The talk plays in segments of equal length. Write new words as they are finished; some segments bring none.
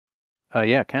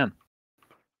Yeah, can.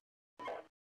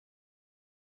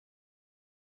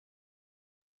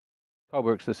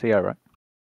 Colbrook's the CO, right?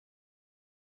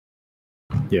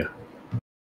 Yeah.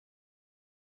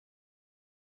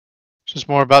 It's just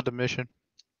more about the mission.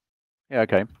 Yeah,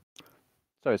 okay.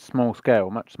 So it's small scale,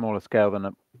 much smaller scale than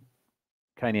a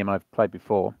Canium I've played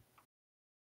before.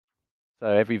 So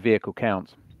every vehicle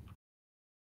counts.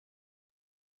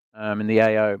 In the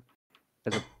AO,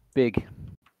 there's a big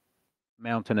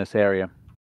mountainous area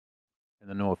in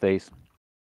the northeast.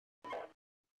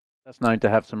 That's known to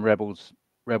have some rebel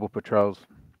patrols,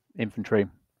 infantry.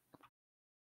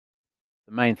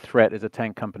 The main threat is a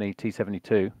tank company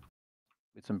T-72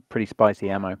 with some pretty spicy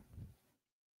ammo,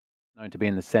 known to be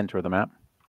in the center of the map.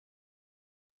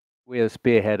 We're the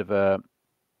spearhead of a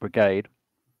brigade.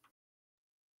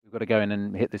 We've got to go in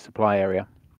and hit the supply area.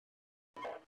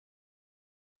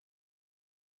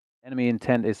 Enemy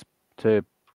intent is to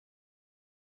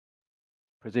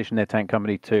position their tank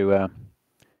company to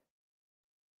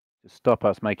stop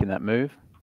us making that move.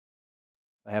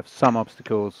 They have some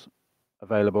obstacles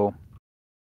available.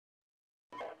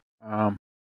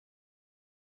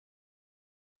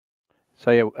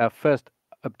 So yeah, our first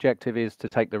objective is to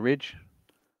take the ridge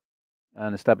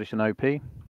and establish an OP.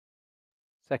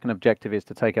 Second objective is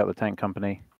to take out the tank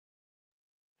company.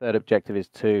 Third objective is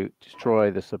to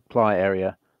destroy the supply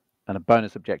area, and a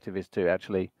bonus objective is to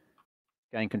actually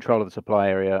gain control of the supply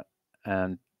area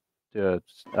and do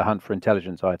a hunt for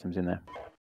intelligence items in there.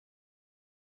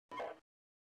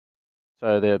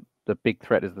 So the big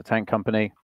threat is the tank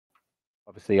company,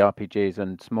 obviously RPGs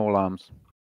and small arms.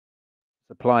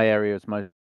 Supply area is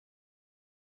mostly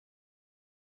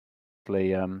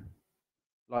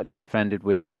light defended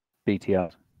with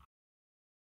BTRs.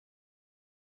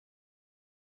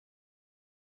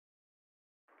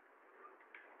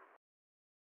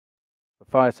 For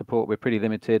fire support, we're pretty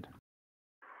limited.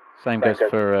 Same goes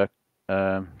for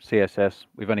CSS.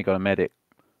 We've only got a medic,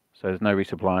 so there's no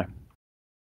resupply.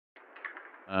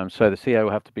 So the CO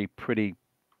will have to be pretty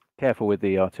careful with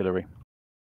the artillery.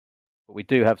 But we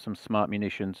do have some smart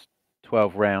munitions,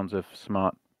 12 rounds of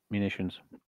smart munitions,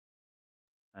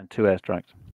 and 2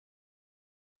 airstrikes.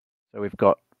 So we've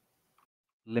got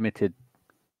limited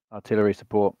artillery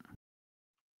support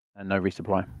and no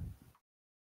resupply.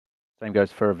 Same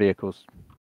goes for vehicles.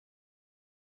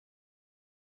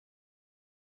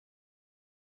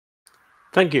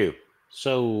 Thank you.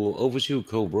 So over to you,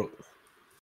 Cobra.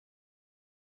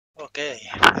 Okay,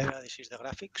 this is the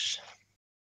graphics.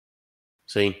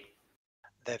 See.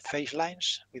 The phase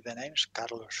lines with the names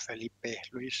Carlos, Felipe,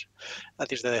 Luis.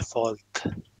 That is the default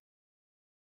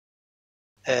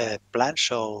plan,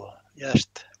 so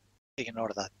just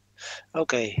ignore that.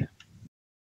 Okay,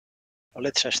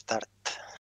 let's start.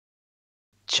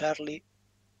 Charlie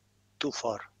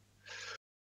 24.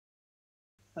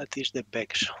 That is the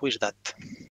Bex. Who is that? That's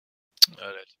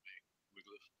me.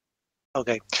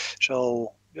 Okay,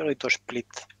 so we're going to split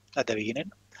at the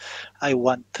beginning. I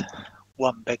want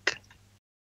one Beck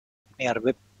near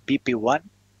BP1,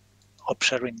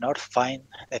 observing north, find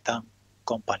the tank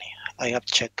company. I have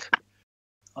checked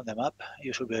on the map.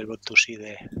 You should be able to see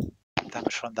the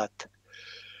tanks from that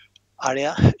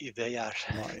area if they are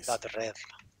that red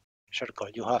circle.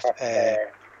 You have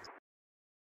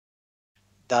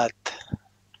that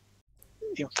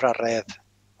infrared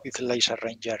with laser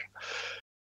ranger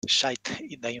sight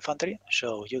in the infantry,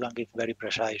 so you can give very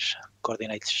precise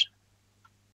coordinates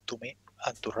to me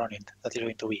and to Ronin, that is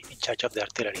going to be in charge of the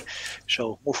artillery.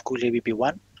 So move quickly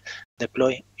BP1,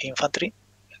 deploy infantry,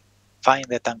 find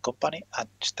the tank company, and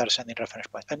start sending reference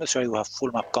points. I'm not sure you have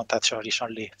full map contacts or it's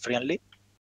only friendly.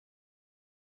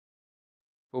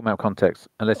 Full map context,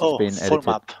 unless it's been edited.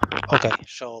 Full map. Okay,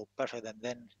 so perfect. And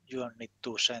then you don't need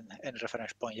to send any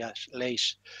reference point. Just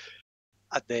lays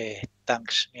at the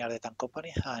tanks near the tank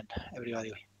company, and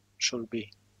everybody should be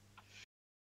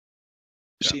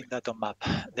seeing that on map.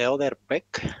 The other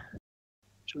Beck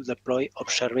should deploy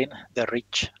observing the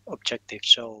ridge objective.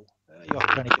 So you have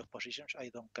plenty of positions. I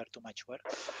don't care too much where.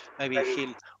 Maybe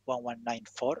hill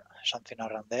 1194, something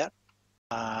around there.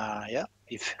 Yeah,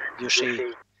 if you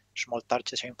see small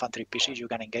targets, infantry pieces, you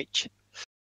can engage.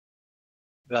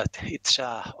 But it's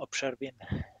observing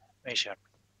mission.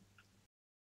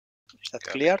 Is that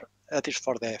clear? That is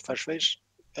for the first phase.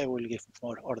 I will give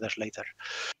more orders later.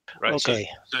 Right. Okay.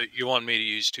 So you want me to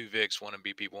use 2 Vics, one in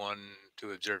BP1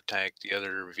 to observe tank, the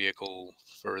other vehicle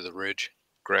for the ridge,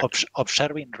 correct?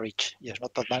 Observing ridge. Yes,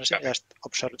 not advancing, just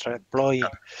observe, deploy.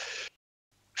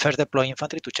 First deploy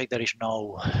infantry to check there is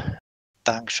no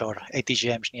tanks or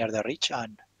ATGMs near the ridge,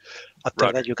 and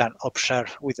after that you can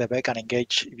observe with the Beck and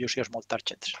engage if you see small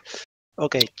targets.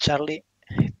 Okay, Charlie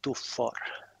 2-4.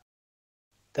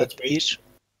 That's That me. is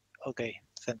okay.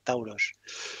 Centauros.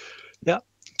 Yeah,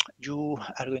 you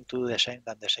are going to do the same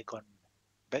than the second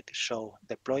bet. So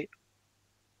deploy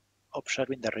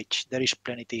observing the ridge. There is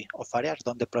plenty of areas.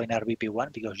 Don't deploy near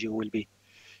BP1 because you will be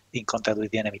in contact with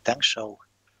the enemy tanks. So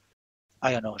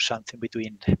I don't know, something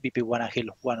between BP1 and Hill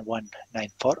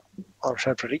 1194, or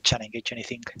observe the ridge and engage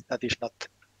anything that is not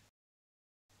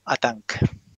a tank.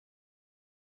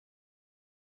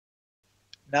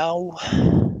 Now,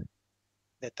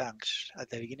 the tanks. At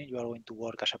the beginning, you are going to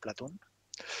work as a platoon.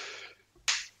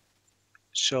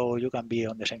 So you can be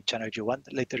on the same channel you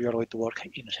want. Later, you are going to work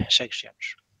in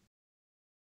sections.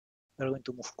 You are going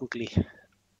to move quickly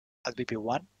at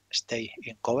BP1, stay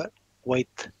in cover,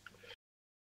 wait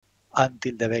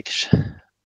until the Vex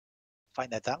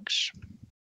find the tanks.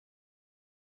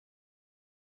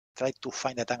 Try to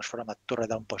find the tanks from a turret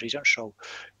down position so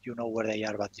you know where they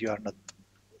are, but you are not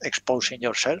exposing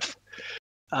yourself.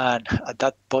 And at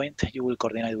that point, you will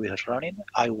coordinate with Ronin.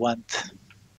 I want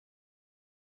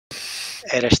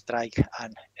airstrike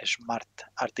and smart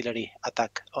artillery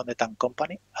attack on the tank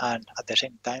company, and at the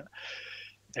same time,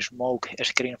 smoke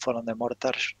screen from the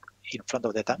mortars in front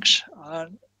of the tanks.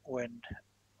 And when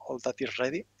all that is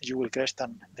ready, you will crest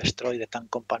and destroy the tank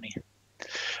company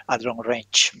at long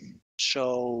range.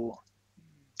 So,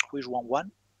 who is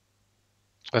 1-1?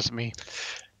 That's me.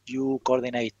 You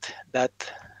coordinate that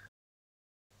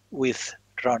with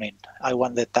Ronin. I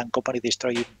want the tank company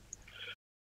destroyed in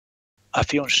a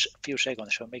few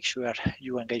seconds, so make sure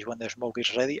you engage when the smoke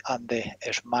is ready and the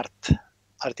smart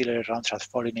artillery rounds are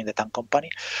falling in the tank company.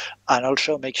 And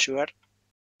also make sure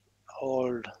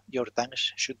all your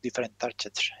tanks shoot different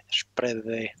targets, spread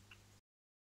the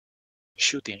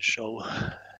shooting, so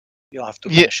you have to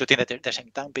shoot in the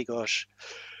same tank because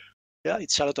yeah,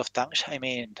 it's a lot of tanks. I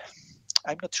mean,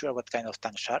 I'm not sure what kind of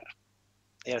tanks are.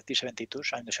 They are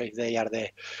T-72s. I'm not sure if they are the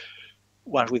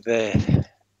ones with the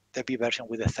B version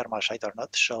with the thermal sight or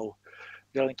not. So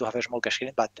you're going to have a smoke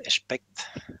screen, but expect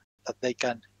that they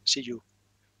can see you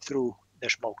through the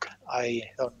smoke. I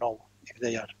don't know if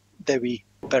they are the B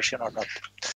version or not.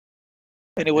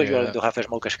 Anyway, you're going to have a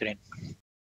smoke screen.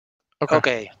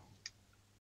 Okay.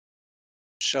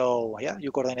 So yeah,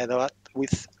 you coordinate that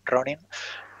with Ronin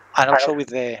and also with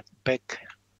the Beck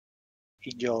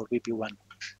in your BP1.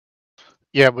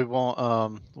 Yeah, we won't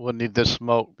we'll need this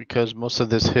smoke because most of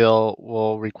this hill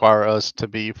will require us to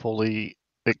be fully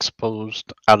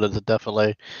exposed out of the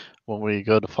defile when we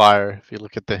go to fire. If you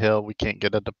look at the hill, we can't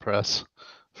get a depress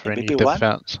for any BP1?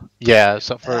 defense. Yeah,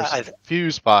 so for a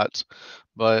few spots,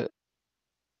 but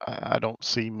I don't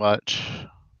see much.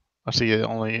 I see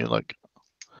only like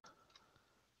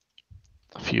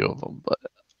a few of them, but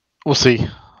we'll see.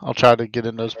 I'll try to get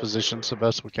in those positions the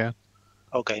best we can.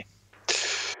 Okay.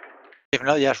 If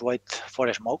not, just wait for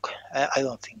a smoke. I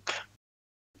don't think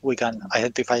we can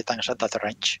identify tanks at that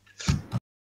range.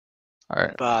 All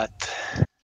right. But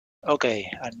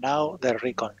okay, and now the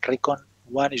recon. Recon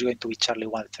 1 is going to be Charlie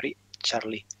 1-3,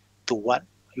 Charlie 2-1.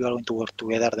 You are going to work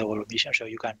together the whole mission, so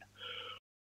you can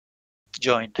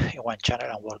join in one channel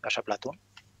and work as a platoon.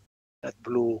 That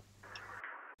blue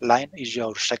line is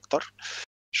your sector.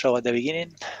 So at the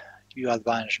beginning, you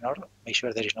advance north, make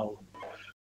sure there is no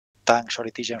tanks or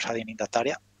ETGMs hiding in that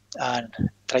area, and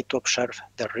try to observe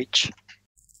the ridge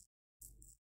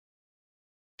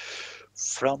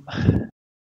from,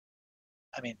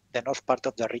 the north part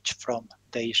of the ridge from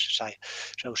the east side.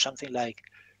 So something like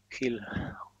Hill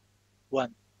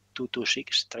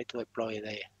 1226, try to deploy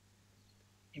the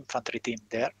infantry team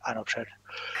there and observe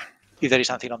if there is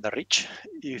something on the ridge.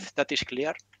 If that is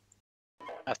clear,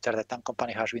 after the tank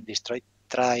company has been destroyed,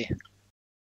 try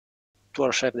to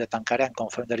observe the tank area and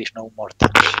confirm there is no more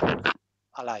tanks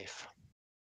alive.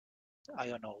 I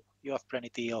don't know. You have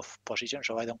plenty of positions,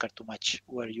 so I don't care too much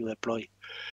where you deploy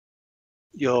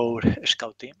your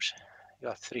scout teams. You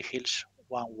have 3 hills,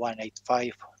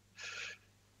 1185,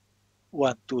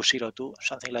 1202,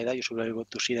 something like that. You should be able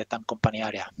to see the tank company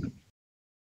area.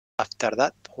 After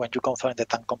that, when you confirm the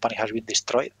tank company has been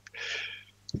destroyed,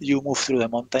 you move through the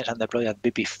mountains and deploy at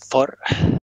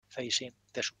BP4 facing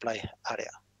the supply area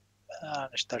and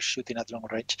start shooting at long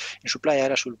range. In supply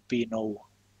area should be no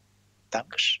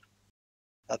tanks.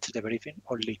 That's the briefing,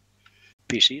 only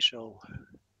PC, so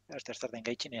just start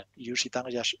engaging and you see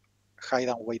tanks, just hide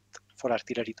and wait for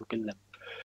artillery to kill them.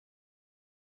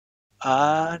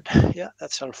 And yeah,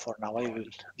 that's all for now. I will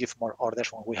give more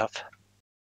orders when we have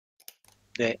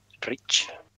the reach.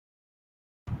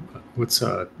 What's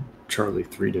Charlie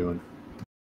 3 doing?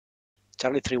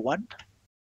 Charlie 3-1?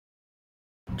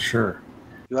 Sure.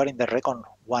 You are in the Recon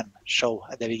 1, so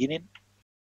at the beginning,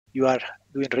 You are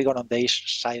doing recon on the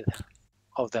east side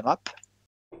of the map.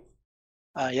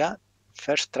 Yeah,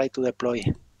 first try to deploy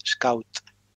scout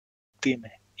team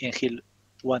in hill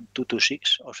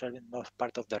 1226, observing north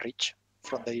part of the ridge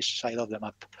from the east side of the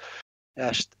map.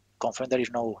 Just confirm there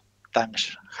is no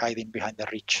tanks hiding behind the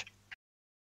ridge.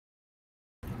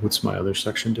 What's my other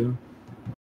section doing?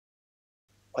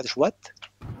 What is what?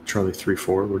 Charlie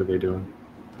 3-4, what are they doing?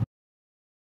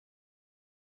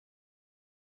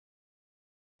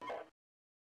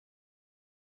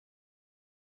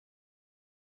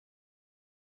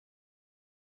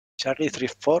 Charlie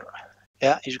 3-4,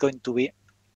 yeah, is going to be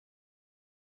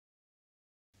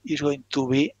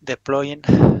deploying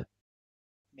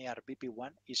near BP1,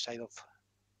 east side of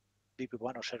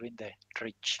BP1, observing the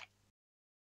ridge.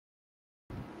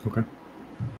 Okay.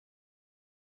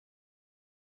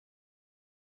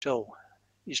 So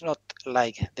it's not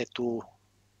like the two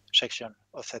sections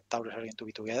of Centaurus are going to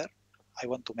be together. I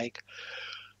want to make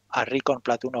a recon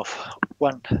platoon of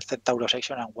one Centaurus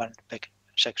section and one Beck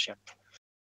section.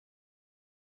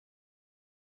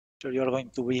 So you're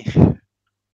going to be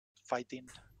fighting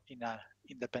in an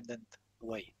independent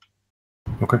way.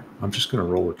 Okay. I'm just going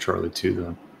to roll with Charlie 2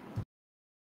 then.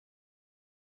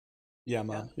 Yeah,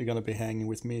 man. You're gonna be hanging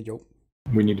with me, Joe.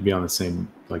 We need to be on the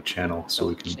same channel so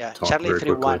we can talk Charlie very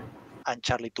quickly. 3-1 and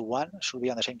Charlie 2-1 should be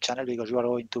on the same channel because you are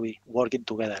going to be working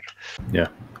together. Yeah,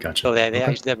 gotcha. So the idea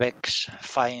is the Vex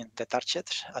find the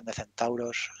targets and the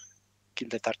Centauros kill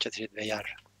the targets if they are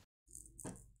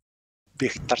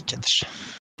big targets.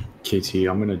 KT,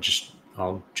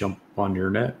 I'll jump on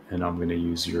your net and I'm going to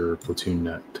use your platoon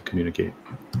net to communicate.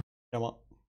 Come on.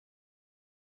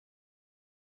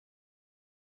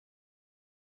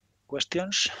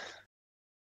 Questions?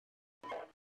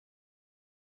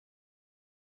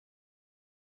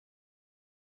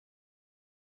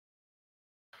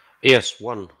 Yes,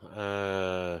 one.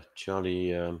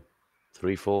 Charlie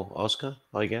 3-4 Oscar,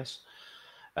 I guess.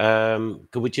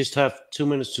 Could we just have 2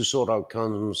 minutes to sort out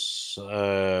comms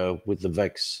with the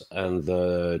Vex and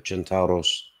the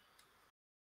Centauros?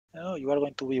 No, you are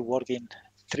going to be working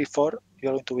 3-4. You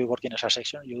are going to be working as a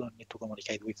section. You don't need to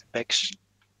communicate with Vex.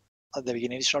 At the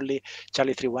beginning, it's only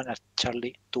Charlie 3-1 and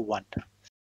Charlie 2-1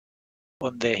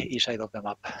 on the east side of the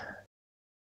map.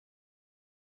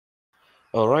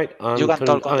 All right. You can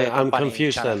talk on the I'm company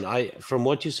confused channel. then. From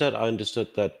what you said, I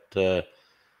understood that a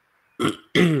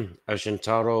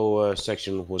Centauro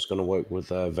section was going to work with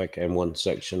VEC M1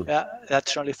 section. Yeah,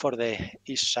 that's only for the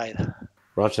east side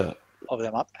Roger. of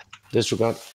the map.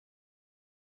 Disregard.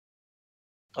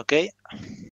 Okay.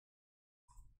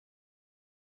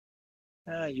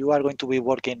 You are going to be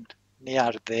working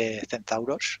near the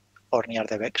Centauros or near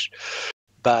the Vex,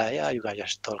 but yeah, you can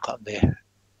just talk on the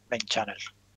main channel.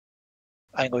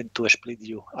 I'm going to split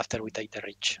you after we take the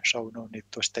ridge, so no need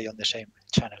to stay on the same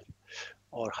channel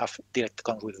or have direct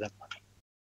comms with them.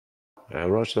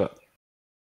 Roger that.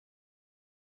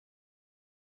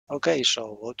 Okay,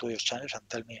 so go to your channels and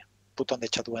tell me, put on the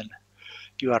chat when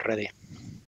you are ready.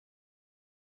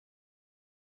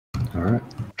 All right.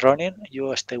 Ronin,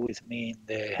 you stay with me in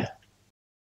the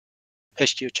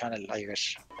HQ channel, I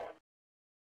guess.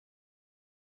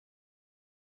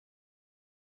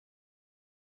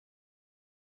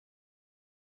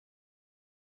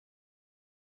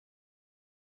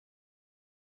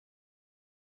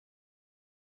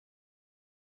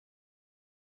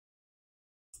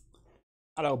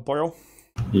 Hello, Boyle.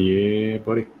 Yeah,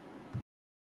 buddy.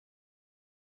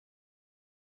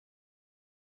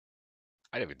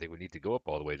 I don't even think we need to go up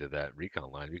all the way to that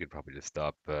recon line. We could probably just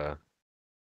stop like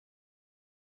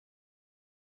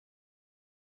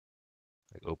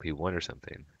OP1 or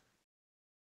something.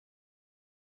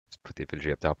 Just put the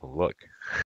infantry up top and look.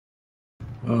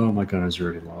 Oh, my gunner's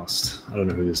already lost. I don't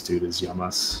know who this dude is,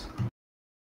 Yamas.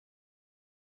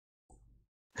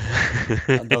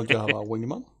 And don't you have a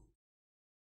wingman?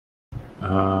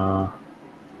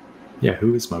 Yeah,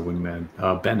 who is my wingman?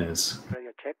 Ben is.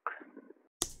 Radio check.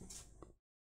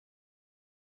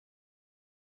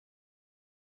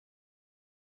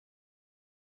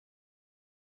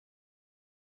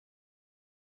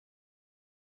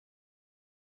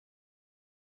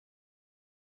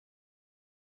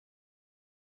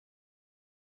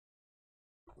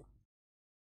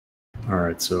 All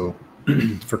right, so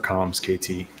for comms,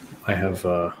 KT, I have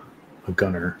a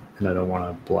gunner, and I don't want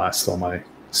to blast all my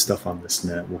stuff on this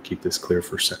net. We'll keep this clear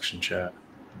for section chat.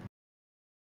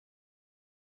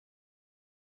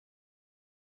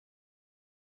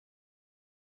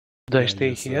 Do I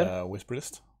stay here? Whisper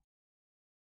list.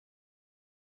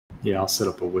 Yeah, I'll set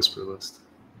up a whisper list.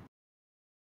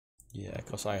 Yeah,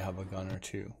 because I have a gunner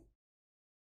too.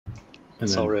 And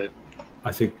Sorry.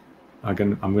 I think I'm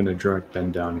gonna drag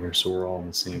Ben down here so we're all in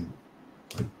the same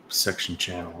section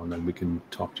channel, and then we can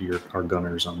talk to our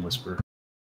gunners on Whisper.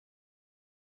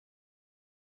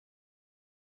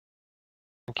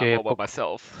 Okay, I'm all about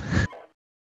myself.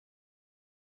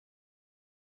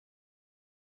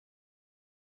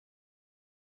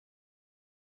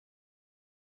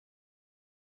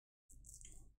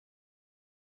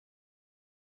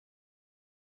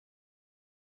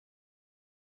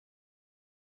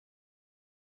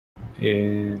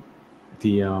 And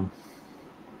the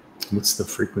what's the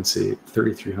frequency?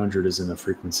 3300 isn't a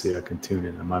frequency I can tune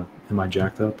in. Am I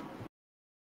jacked up?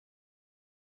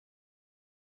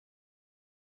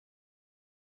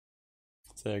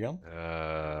 Say again.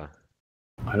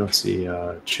 I don't see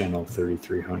channel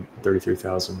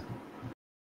 33,000.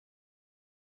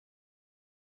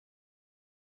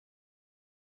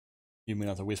 You mean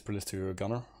as a whisper list to your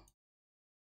gunner?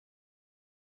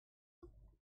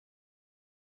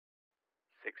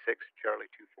 6-6, Charlie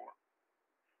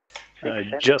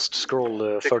 2-4. Just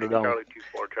scroll further down. Charlie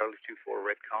 2-4, Charlie 2-4,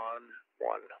 Redcon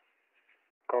 1.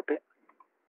 Copy.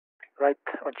 Write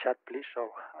on chat, please,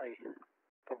 so I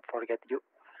don't forget you.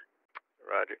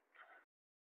 Roger.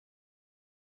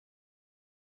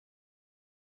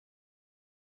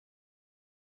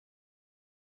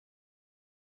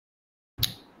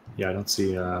 Yeah, I don't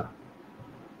see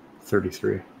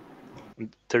 33.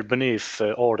 They're beneath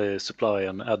order, supply,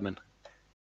 and admin.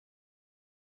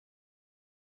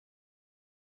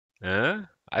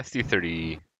 I see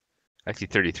 30. I see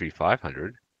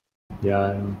 33,500.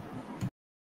 Yeah.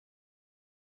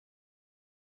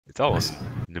 It's all a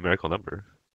numerical number.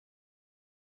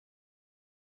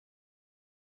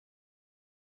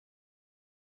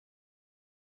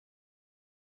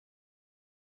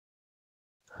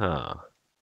 Huh.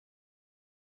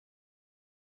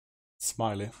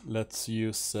 Smiley, let's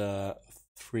use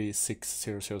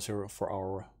 36000 for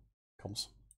our comms.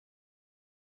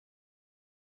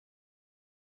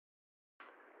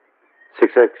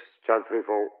 6-6, Charlie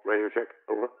 3-4, radio check,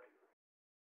 over.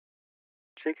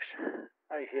 6,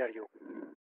 I hear you.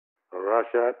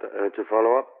 Russia, to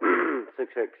follow up,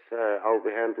 6-6, I'll be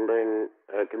handling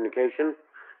communication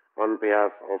on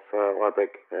behalf of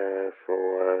Wabek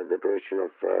for the duration of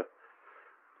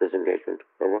this engagement,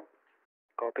 over.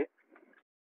 Copy.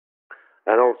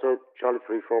 And also, Charlie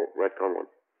 3-4, Redcon 1,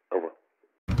 over.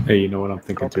 Hey, you know what I'm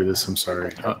thinking through this? I'm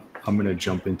sorry. I'm gonna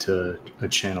jump into a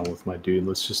channel with my dude.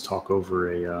 Let's just talk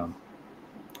over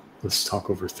let's talk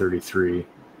over 33,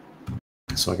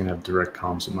 so I can have direct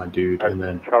comms with my dude, and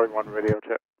then Charlie 1 radio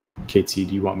check. KT,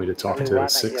 do you want me to talk to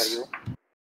 6?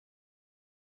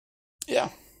 Yeah.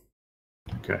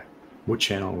 Okay. What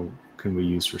channel can we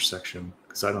use for section?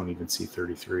 Because I don't even see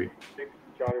 33. 6,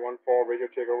 Charlie 1-4, radio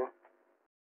check, over.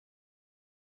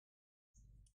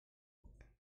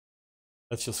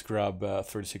 Let's just grab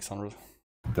 3600.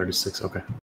 36, okay.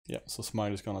 Yeah, so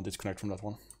Smiley's gonna disconnect from that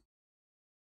one.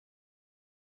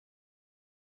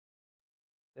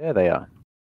 There they are.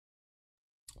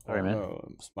 Sorry, man.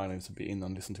 No, Smiley needs to be in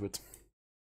and listen to it.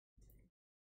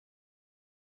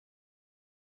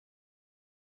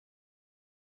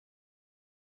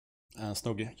 And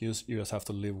Snoggy, you just have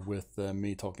to live with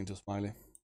me talking to Smiley.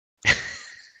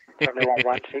 Charlie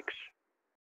 116.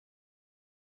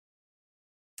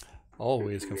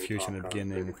 Always confusion at the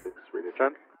beginning.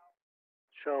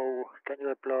 So, can you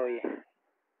deploy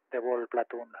the whole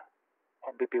platoon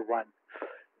on BP1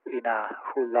 in a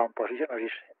hold down position, or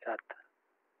is that?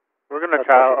 We're going to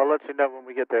try. I'll let you know when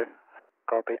we get there.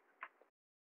 Copy.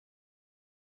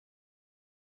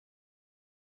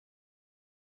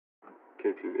 KT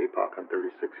APOC on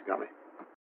 36, you got me?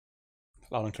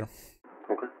 Loud and clear.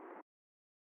 Okay.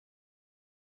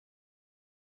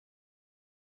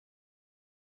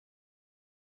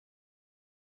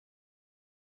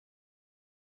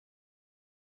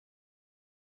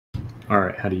 All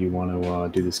right, how do you want to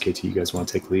do this, KT? You guys want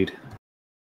to take lead?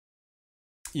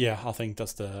 Yeah, I think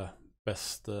that's the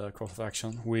best course of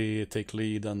action. We take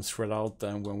lead and spread out,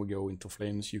 and when we go into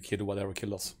flames, you kill whatever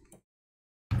killed us.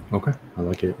 Okay, I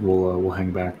like it. We'll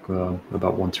hang back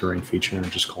about one terrain feature and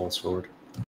just call us forward.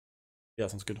 Yeah,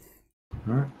 sounds good.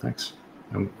 All right, thanks.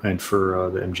 And for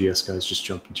the MGS guys, just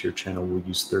jump into your channel. We'll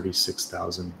use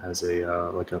 36,000 as a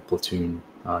like a platoon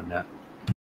net.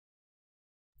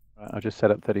 I'll just set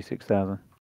up 36,000.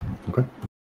 Okay.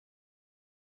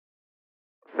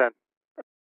 Send.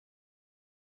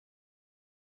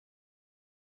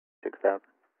 6,000.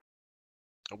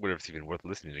 I wonder if it's even worth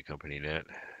listening to company net.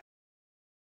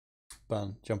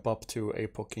 Ben, jump up to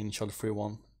APOC in Charlie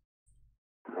 3-1.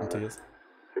 Until 6,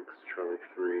 Charlie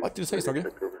 3. What did you say,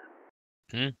 Snoggy?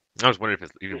 I was wondering if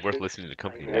it's even worth listening to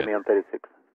company net. Hit me on 36.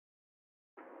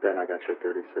 Ben, I got your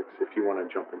 36. If you want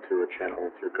to jump into a channel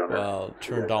with your gunner, Well, so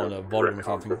turn you guys down have the volume or direct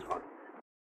comms, something. that's fine.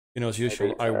 You know, as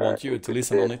usual, I want you to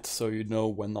listen on it so you know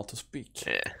when not to speak.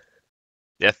 Yeah.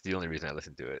 That's the only reason I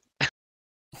listen to it.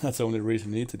 That's the only reason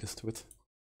you need to listen to it.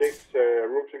 6,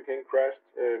 Rooks and King crashed.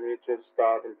 We need to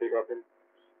start and pick up him.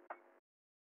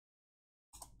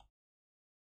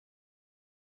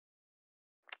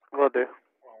 Will do.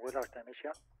 When we lost the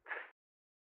mission,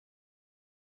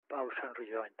 pause and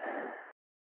rejoin.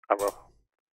 I will.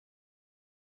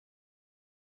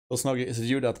 So, Snuggy, is it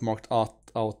you that marked out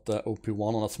the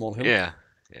OP1 on that small hill? Yeah.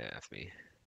 Yeah, that's me.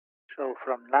 So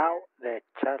from now, the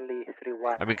Charlie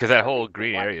 3-1. I mean, because that whole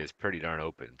green area is pretty darn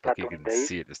open. Like you can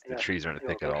see it, the trees aren't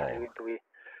thick at all. Going to be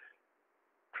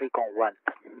 3-1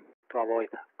 to avoid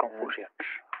confusions.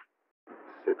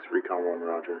 6, Recon 1,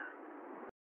 roger.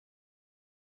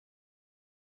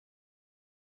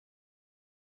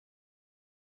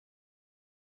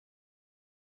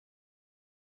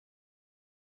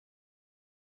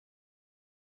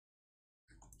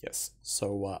 Yes.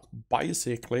 So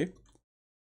basically,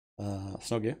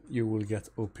 Snuggy, you will get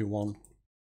OP1.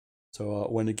 So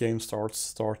when the game starts,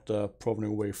 start proving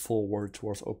your way forward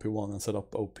towards OP1 and set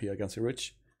up OP against the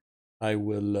ridge. I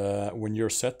will, when you're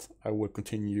set, I will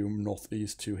continue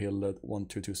northeast to hill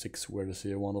 1226 where the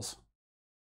CA1 is.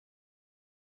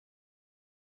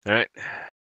 All right.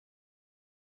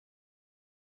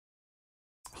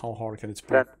 How hard can it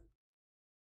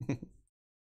be?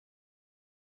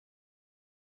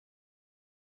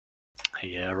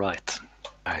 Yeah, right.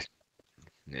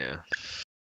 Yeah.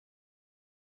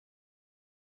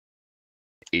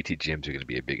 AT gyms are going to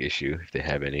be a big issue if they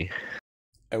have any.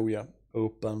 Oh yeah,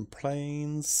 open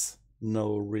plains,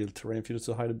 no real terrain for you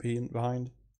to hide behind.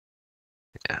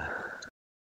 Yeah.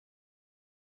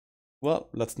 Well,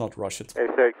 let's not rush it.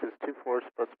 A6 is 2-4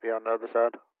 supposed to be on the other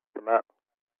side of the map.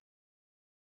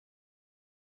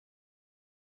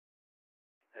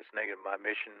 That's negative. My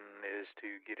mission is to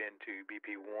get into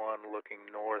BP1 looking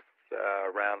north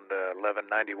around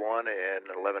 1191 and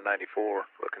 1194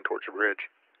 looking towards the ridge.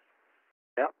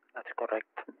 Yeah, that's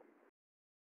correct.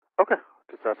 Okay,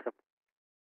 just asking.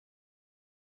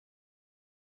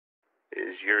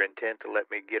 Is your intent to let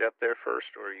me get up there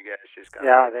first, or are you guys just kind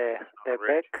Yeah, of the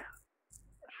Beck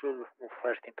should move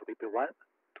first into BP1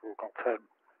 to confirm.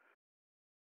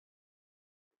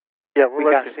 Yeah, we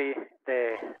can see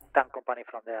the tank company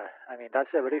from there. I mean, that's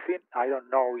the briefing. I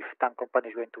don't know if tank company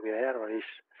is going to be there or is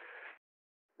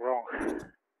wrong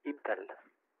intel.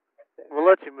 We'll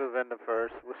let you move into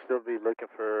first. We'll still be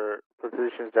looking for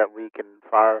positions that we can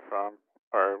fire from,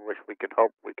 or which we can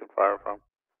hope we can fire from.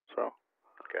 So.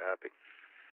 Copy.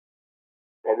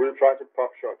 Well, we'll try to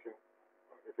pop shot you,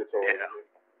 if it's all right. Yeah.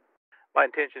 My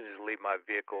intention is to leave my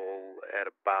vehicle at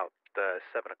about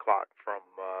 7 o'clock from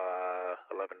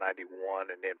 1191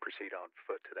 and then proceed on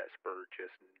foot to that spur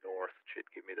just north. Should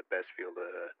give me the best field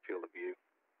of view.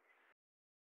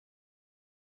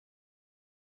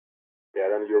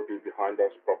 Yeah, then you'll be behind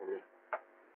us probably.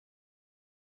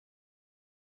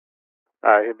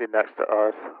 He'll be next to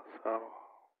us, so.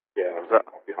 Yeah,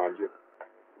 behind you.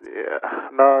 Yeah,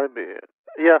 no, it'd be,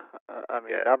 yeah, I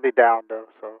mean, Yeah. I'll be down though,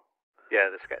 so.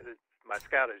 Yeah, my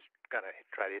scout is going to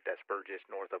try to hit that spur just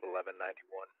north of 1191,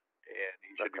 and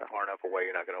he should be far enough away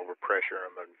you're not going to overpressure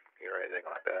him or anything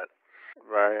like that.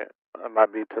 Right, I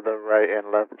might be to the right and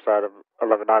left side of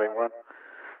 1191.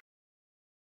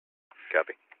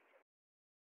 Copy.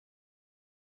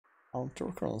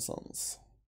 Counter reconnaissance.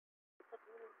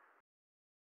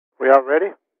 We all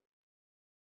ready?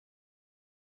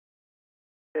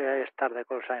 Yeah, start the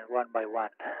call sign one by one.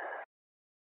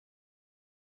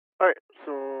 Alright,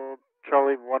 so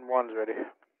Charlie 1-1's ready.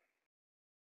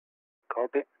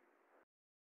 Copy.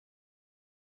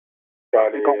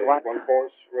 Charlie, Recon 1.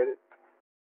 1-4's ready.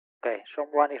 Okay,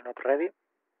 someone is not ready.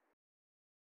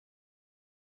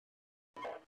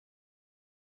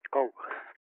 Go.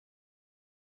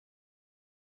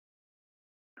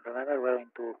 Remember, we're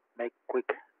going to make quick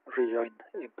rejoin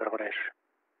in progress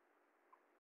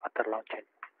after launching.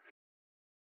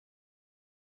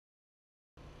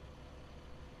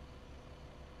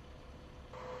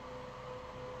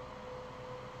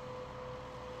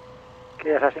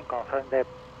 Okay, Assassin, confirm the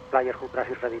player who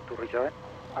crashed is ready to rejoin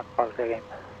and pause the game.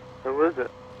 Who is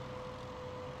it?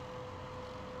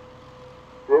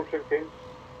 Ropes and Kings.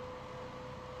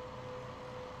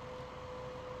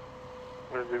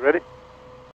 Is he ready?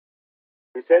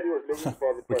 He said he was looking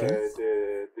for the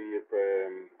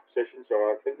session, so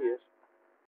I think he is.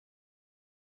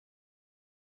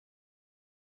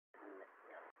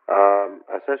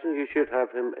 Assassin, you should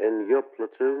have him in your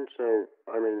platoon, so,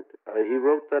 I mean, he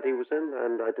wrote that he was in,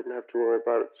 and I didn't have to worry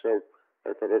about it, so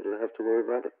I thought I didn't have to worry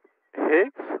about it.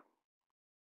 Higgs? Yes.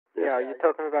 Yeah, are you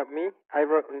talking about me? I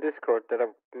wrote on Discord that I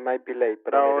might be late,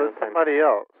 but No, I it's somebody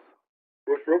else.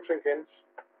 Was Rooks and Kins?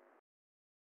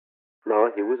 No,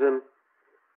 he was in.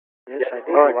 Yes, I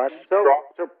think All it was.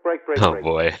 right, so break. Oh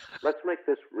boy. Let's make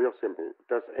this real simple.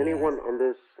 Does anyone on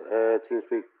this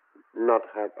TeamSpeak not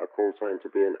have a call sign to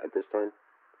be in at this time?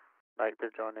 Like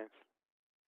they're joining.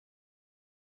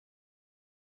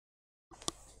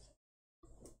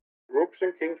 Rooks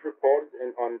and Kings reported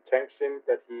on Tank Sim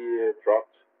that he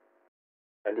dropped,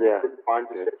 and he couldn't find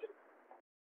the section.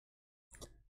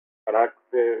 And I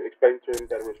explained to him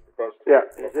that it was because... Yeah,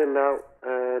 he's in now.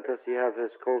 Does he have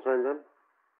his call sign then?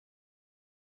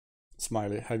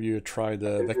 Smiley, have you tried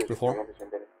Vec before?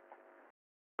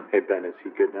 Hey Ben, is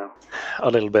he good now? A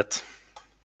little bit.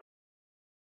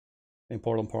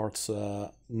 Important parts,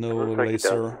 no Looks like he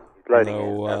laser,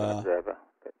 does.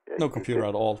 no computer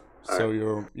at all. So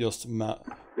you're just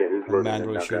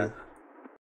manually shooting.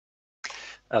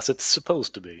 As it's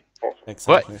supposed to be.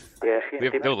 Exactly. Yeah, We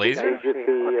have no laser?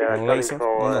 No laser?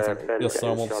 No nothing. Just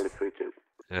thermals.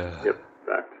 Yep,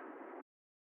 back.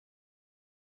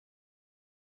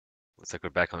 Looks like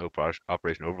we're back on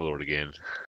Operation Overlord again.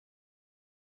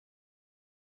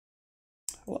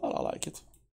 Well, I like it.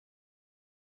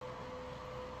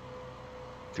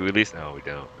 Do we at least? No, we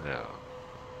don't. No.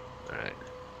 Alright.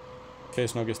 Okay,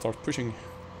 Snuggie, start pushing.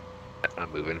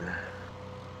 I'm moving.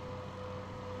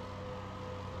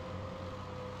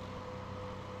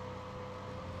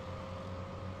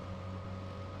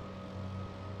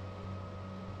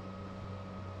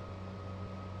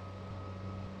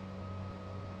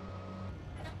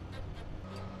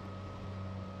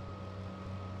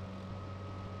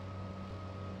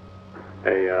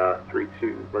 Hey,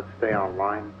 3-2, let's stay on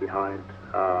line behind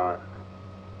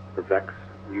the Vex.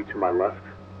 You to my left.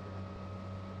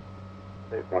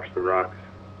 Watch the rocks.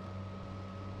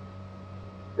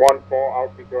 1-4, I'll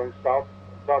be going south.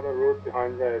 Southern route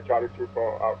behind Charlie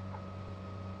 2-4 out.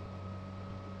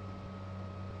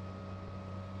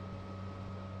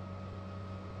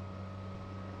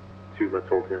 Two, let's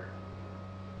hold here.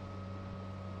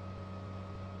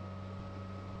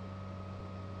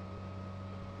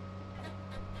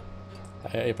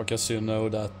 Hey, Apex, as you know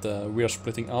that we are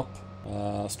splitting up.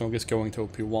 Snog is going to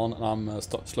OP1 and I'm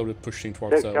slowly pushing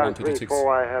towards 126.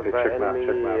 I have enemy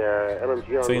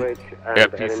LMG on range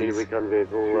and enemy recon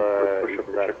vehicle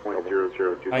checkpoint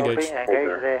 002. Engage.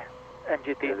 Engage the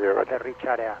NGT at the reach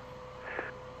area.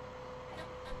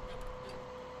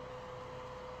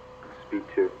 Speed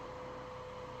 2.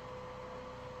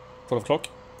 12 o'clock.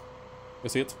 You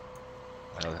see it?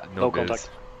 No contact.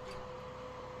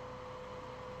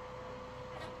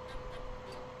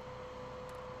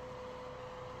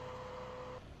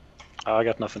 I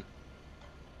got nothing.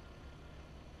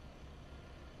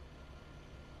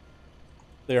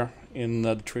 There, in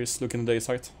the trees, look in the day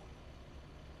sight.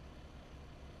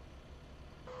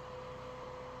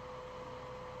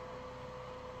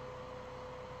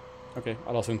 Okay,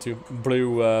 I lost him too.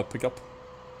 Blue pickup.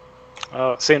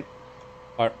 Seen.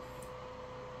 Fire.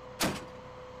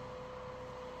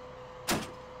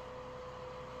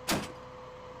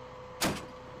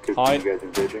 Hi. You guys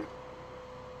engaging?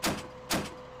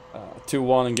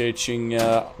 2-1 engaging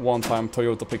one-time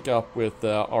Toyota pickup with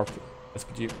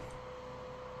SPG.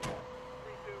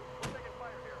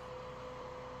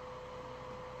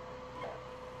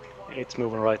 It's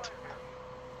moving right.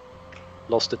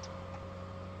 Lost it.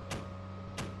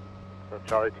 So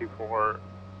Charlie 2-4,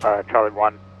 Charlie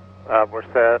 1, we're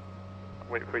set.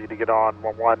 Wait for you to get on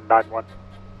 1191.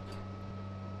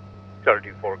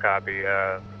 Charlie 2-4, copy.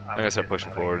 I'm gonna start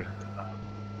pushing forward.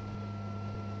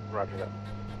 Roger that.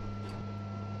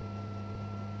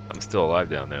 I'm still alive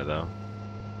down there though.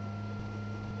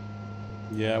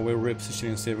 Yeah, we're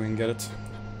repositioning, see if we can get it.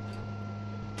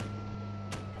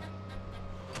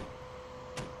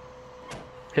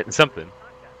 Hitting something.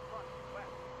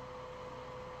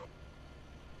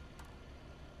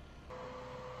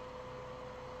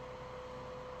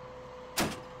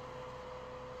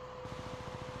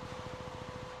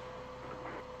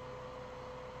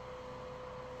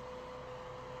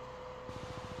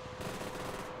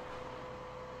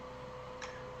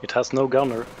 It has no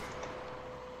gunner.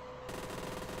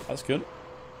 That's good.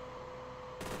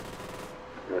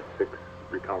 That's 6,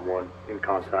 Recon 1, in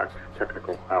contact,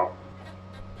 technical, out.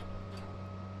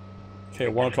 Okay,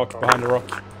 1 o'clock behind the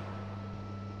rock.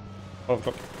 12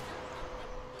 o'clock.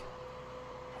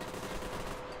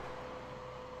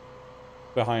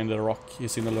 Behind the rock,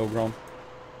 he's in the low ground.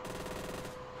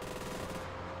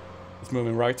 He's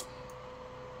moving right.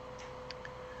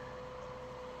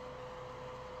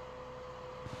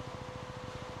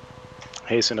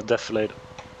 He's in a defilade.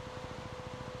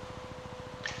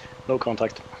 No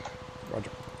contact. Roger.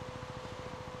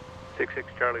 6-6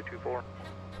 Charlie 2-4.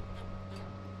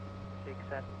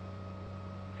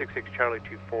 6-6 Charlie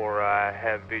 2-4,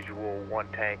 have visual 1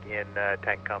 tank in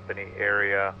tank company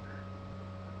area.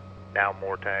 Now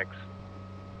more tanks.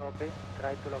 Okay,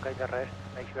 try to locate the rest.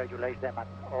 Make sure you lace them and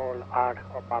all are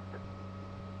on map.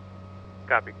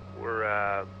 Copy.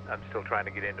 I'm still trying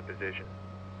to get into position.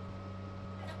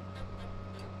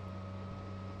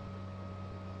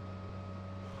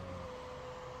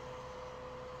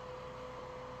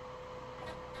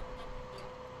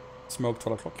 Smoke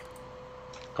 12 o'clock.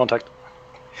 Contact.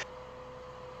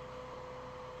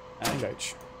 And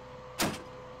engage.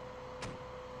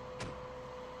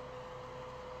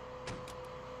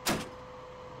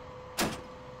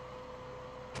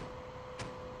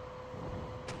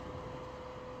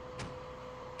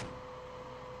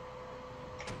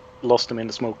 Lost him in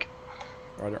the smoke.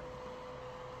 Roger.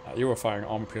 You were firing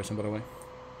armor piercing, by the way.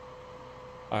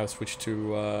 I have switched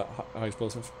to high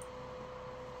explosive.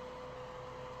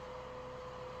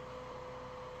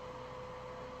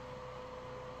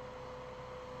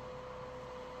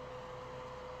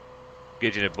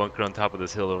 Engaging a bunker on top of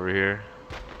this hill over here.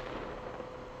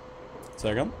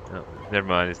 Second. Oh, never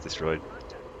mind, it's destroyed.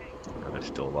 I'm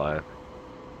still alive.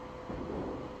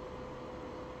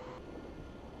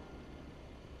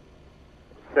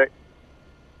 Six.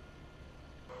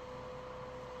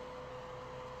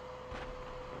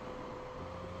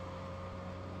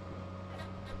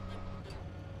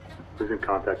 Who's in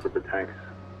contact with the tanks?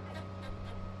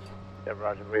 Yeah,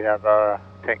 Roger. We have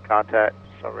tank contacts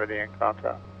already in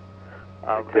contact.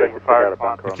 Take the fire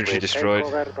bunker on Infantry destroyed.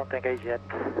 Don't engage yet.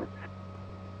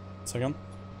 Second.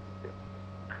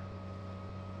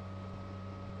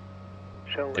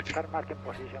 So start marking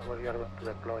position where you are going to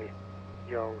deploy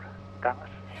your guns,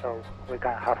 so we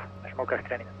can have a smoker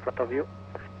screen in front of you.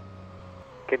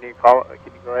 Can you go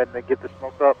ahead and get the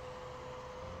smoke up?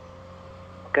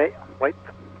 Okay, wait.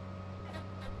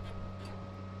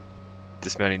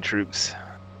 Dismounting troops.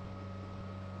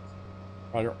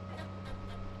 Roger.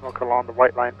 Smoke along the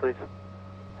white line, please.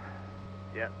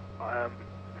 Yeah.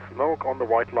 Smoke on the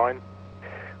white line.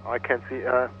 I can see.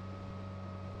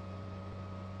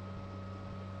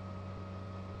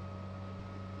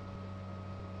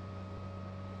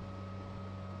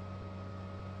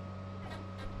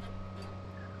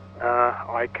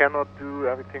 I cannot do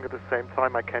everything at the same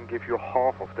time. I can give you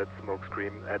half of that smoke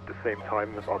screen at the same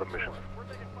time with other missions.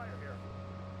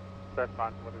 That's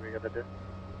fine. What are we gonna do?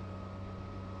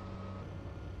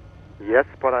 Yes,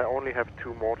 but I only have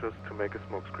 2 mortars to make a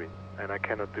smoke screen, and I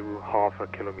cannot do half a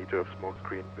kilometer of smoke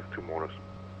screen with 2 mortars.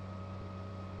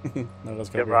 No, that's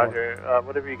Yeah, gonna be hard. Roger.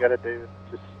 Whatever you gotta do,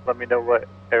 just let me know what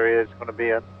area it's gonna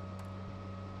be in.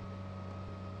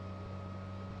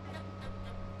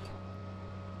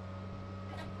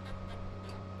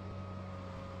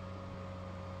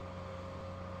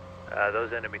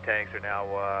 Those enemy tanks are now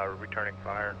returning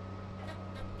fire.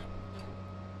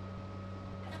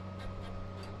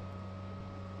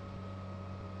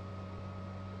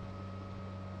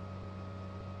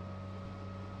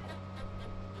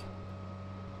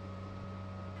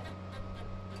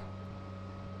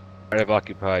 I've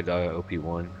occupied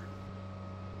OP1.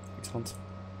 Excellent.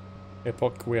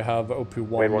 Epoch, we have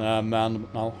OP1 man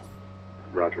now.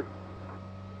 Roger.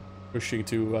 Pushing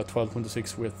to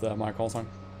 1226 with my call sign.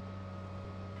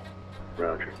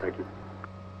 Roger, thank you.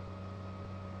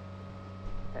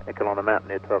 Technical on the map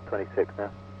near 1226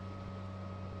 now.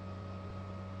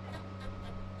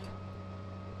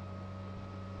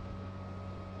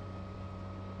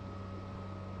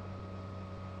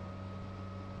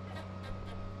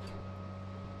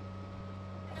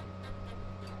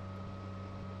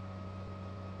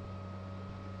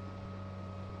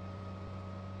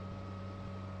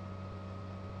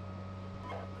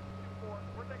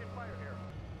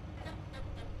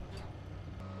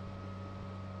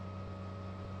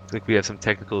 Looks like we have some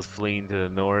technicals fleeing to the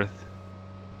north.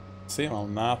 See him on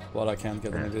the map, but I can't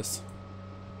get any of this.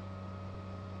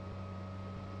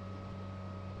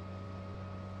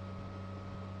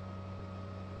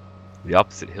 The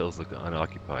opposite hills look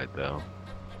unoccupied though.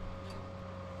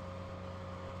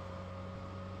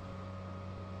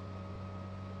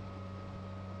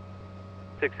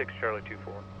 Six Charlie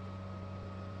 2-4.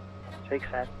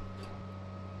 6-7.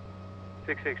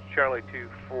 6-6 Charlie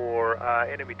 2-4.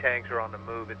 Enemy tanks are on the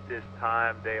move at this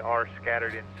time. They are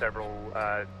scattered in several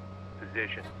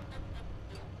positions.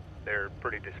 They're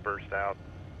pretty dispersed out.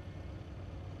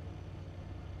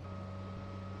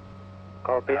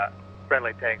 Copy.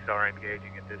 Friendly tanks are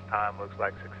engaging at this time, looks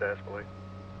like successfully.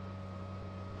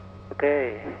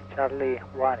 Okay, Charlie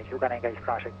 1, if you can engage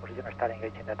from safe position, start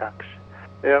engaging the tanks.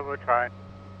 Yeah, we're trying.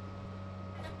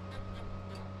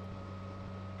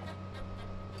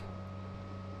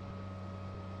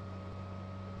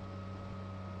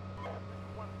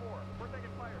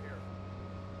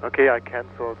 Okay, I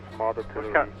cancel smart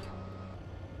artillery.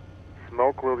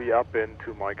 Smoke will be up in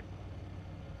 2 Mike.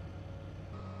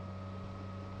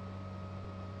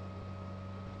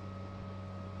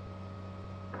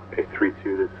 Okay,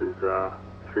 3-2, this is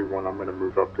 3-1. I'm going to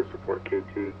move up to support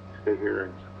KT. Stay here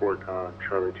and support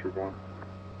Charlie 2-1. Or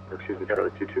excuse me, Charlie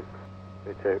 2-2.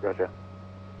 Okay, roger.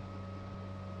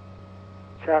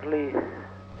 Charlie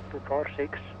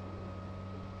 246.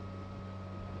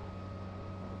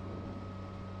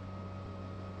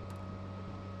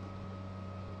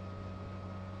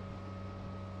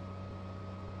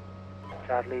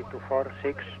 Charlie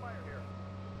 246.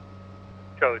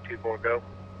 Charlie 2-4, go.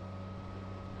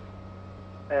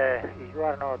 If you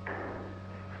are not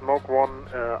Smoke 1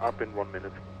 up in 1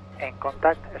 minute. in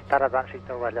contact, start advancing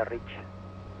towards the ridge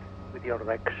with your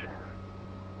Vex.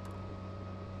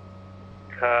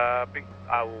 Copy.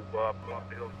 I will go up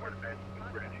the hill for advance with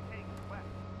the bridge.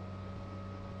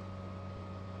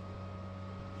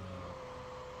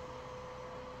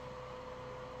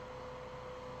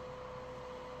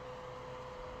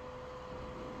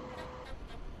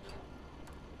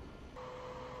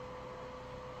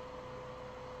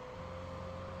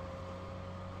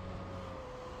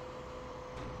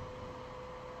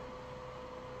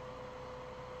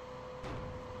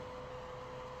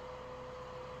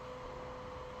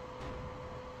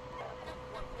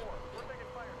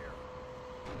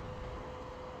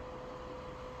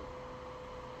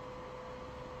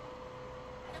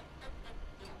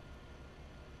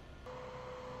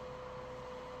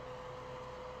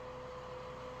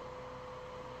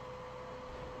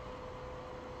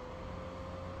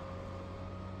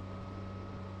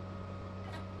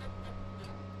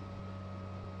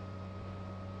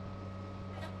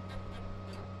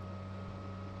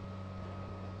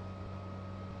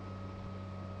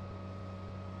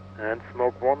 And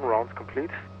Smoke 1, rounds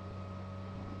complete.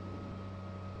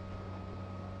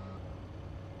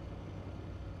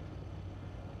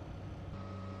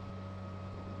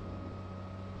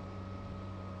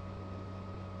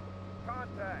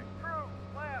 Contact. True.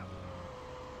 Left.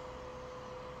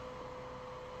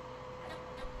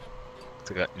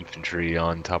 I got infantry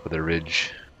on top of the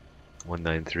ridge.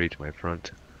 193 to my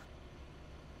front.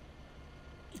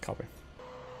 Copy.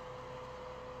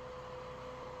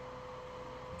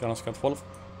 Gunners got 12.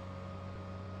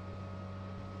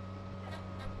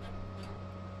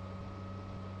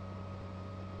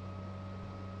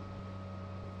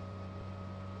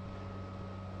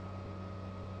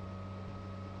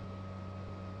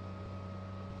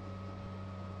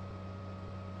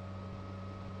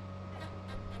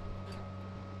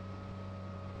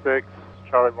 Six,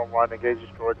 Charlie 1-1, engage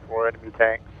destroyed 4 enemy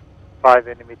tanks, 5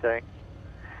 enemy tanks.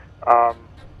 I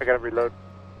gotta reload.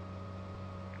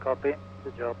 Copy.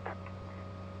 Good job.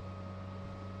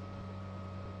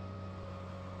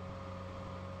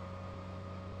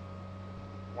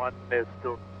 One is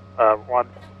still, one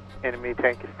enemy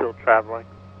tank is still traveling.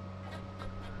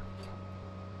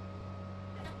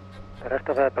 The rest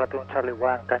of the platoon, Charlie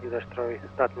 1, can you destroy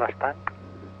that last tank?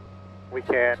 We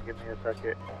can, give me a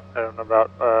second. I don't know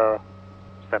about,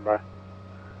 standby.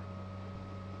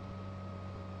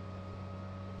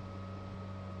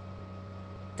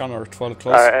 Gunner 12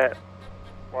 close.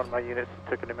 One of my units is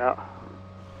taking him out.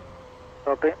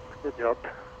 Copy. Good job.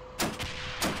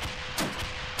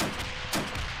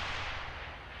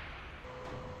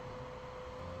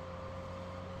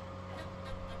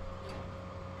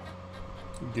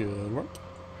 Good work.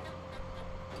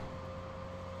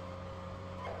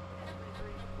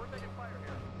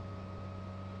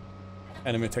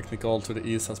 Enemy technical to the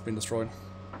east has been destroyed.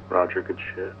 Roger, good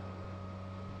shit.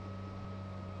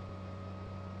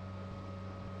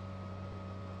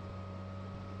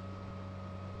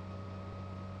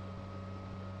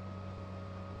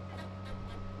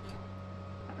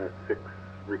 That's 6,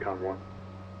 Recon 1.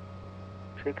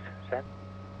 6, send.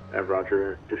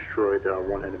 Roger, destroyed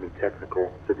 1 enemy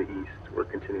technical to the east. We're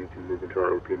continuing to move into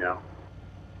our OP now.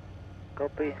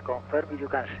 Copy. Confirm if you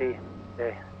can see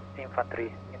the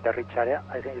infantry in the ridge area.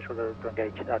 I think you should go to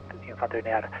engage that infantry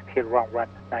near Hill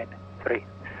 1193.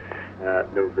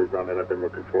 No viz on it, I've been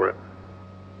looking for it.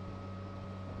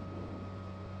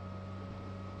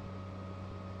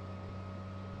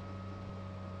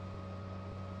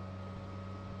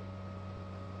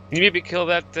 Can you maybe kill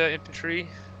that infantry,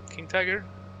 King Tiger?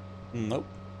 Nope.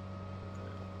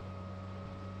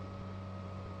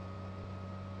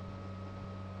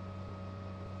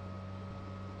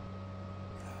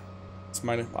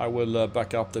 Smiley, I will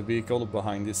back up the vehicle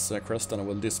behind this crest and I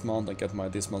will dismount and get my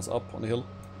dismounts up on the hill.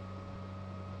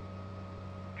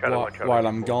 While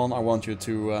I'm gone, I want you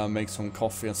to make some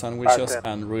coffee and sandwiches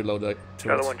and reload the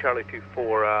turret. Charlie 1, Charlie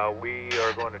 2-4, we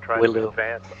are going to try to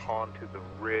advance onto the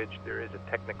ridge. There is a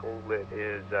technical that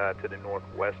is to the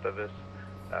northwest of us.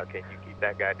 Can you keep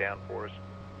that guy down for us?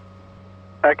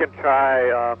 I can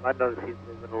try. I notice he's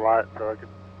moving a lot, so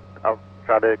I'll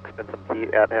try to expend some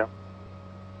heat at him.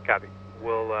 Copy.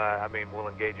 We'll, I mean, we'll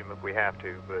engage him if we have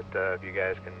to, but if you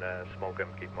guys can smoke him,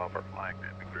 keep him off our flank,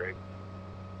 that'd be great.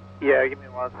 Yeah, give me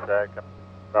 1 sec. I'm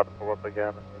about to pull up again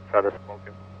and we'll try to smoke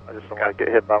him. I just don't want to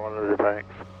get hit by one of the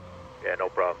tanks. Yeah, no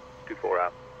problem. 2-4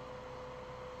 out.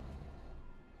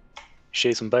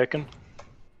 Shave some bacon?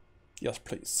 Yes,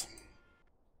 please.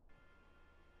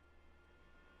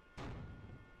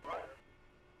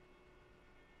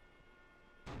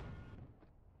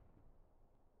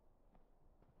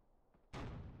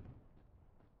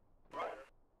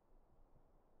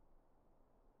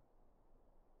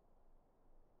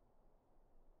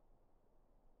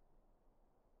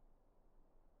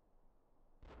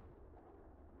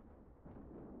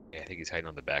 Yeah, I think he's hiding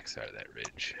on the backside of that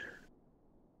ridge.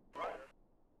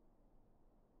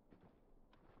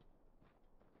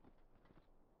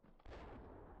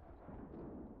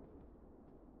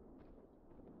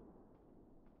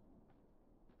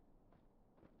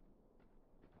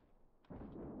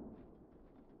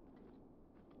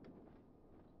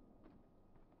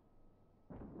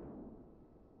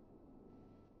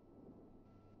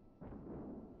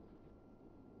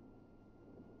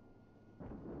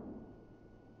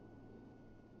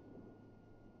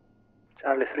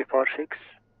 Charlie 346.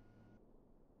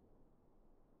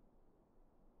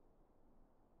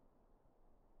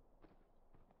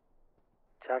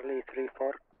 Charlie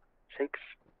 346.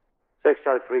 6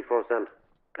 Charlie 34 send.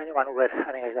 Can you maneuver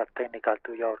any of that technical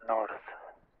to your north?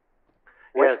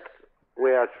 Yes,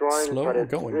 we are trying, Slow but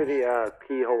it's going. really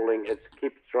keyholing. It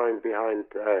keeps trying behind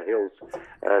hills.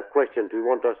 Question, do you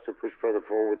want us to push further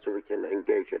forward so we can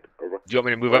engage it? Over. Do you want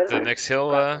me to move up to the next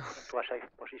hill, To a safe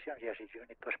position, yes, if you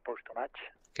need to expose too much.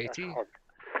 KT? Hold.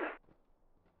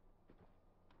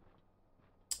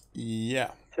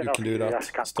 Yeah, you can do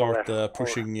that. Start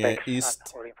pushing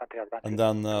east and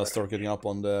then start getting up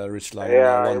on the ridge line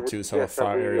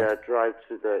 1-2-7-5 area. Drive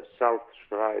to the south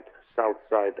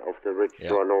side of the ridge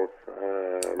to our north.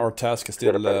 Our task is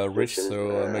still ridge,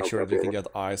 so make sure that you can get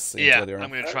eyes into the area. I'm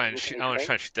gonna try and shoot. I'm gonna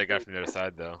try and shoot that guy from the other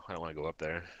side, though. I don't want to go up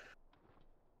there.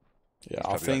 Yeah,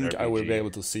 I think I will be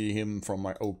able to see him from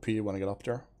my OP when I get up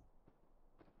there.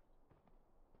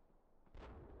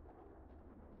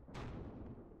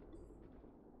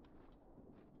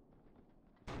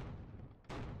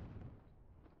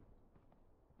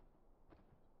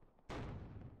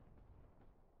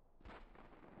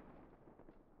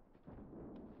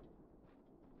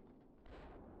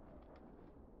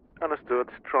 Understood.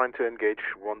 Trying to engage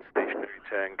one stationary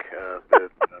tank, the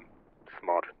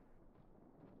smart.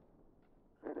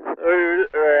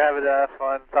 We're having a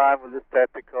fun time with this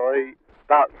tactical. He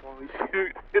stops when we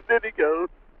shoot, and then he goes.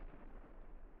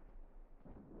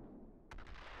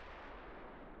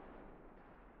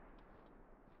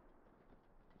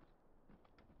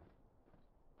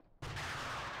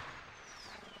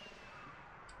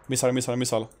 Missile.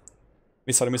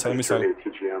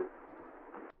 TGM.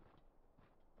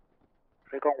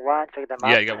 Recon 1, check the map.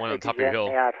 Yeah, you got one on top of your hill.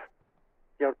 Near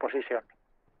your position.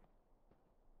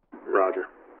 Roger.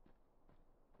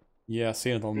 Yeah,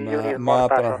 seeing it on the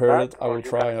map and I heard it. I will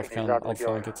try if I can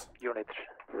outflank it. Units.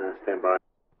 Stand by.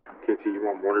 KT, you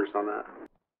want mortars on that?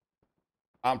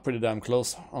 I'm pretty damn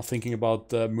close. I'm thinking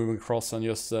about moving across and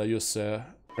just use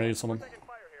grenades on them.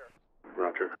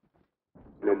 Roger.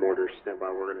 No mortars. Stand by.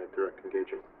 We're going to direct engage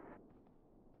him.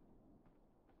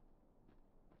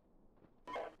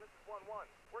 This is 1-1.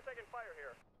 We're taking fire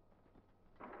here.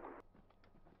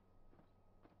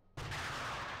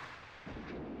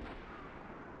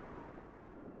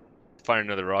 Fire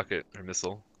another rocket or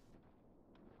missile.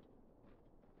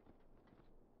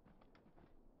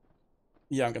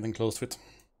 Yeah, I'm getting close to it.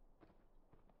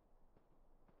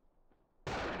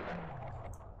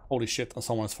 Holy shit, and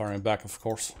someone's firing back, of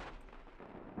course.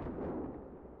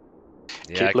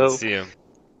 Yeah, I can see him.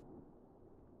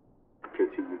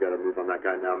 KT, you gotta move on that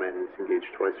guy now, man. He's engaged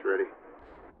twice already.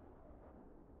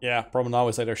 Yeah, problem now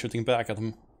is that they're shooting back at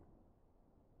him.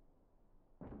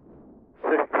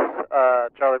 6,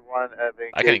 Charlie 1,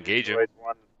 having I can engage him.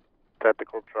 one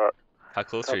tactical truck. How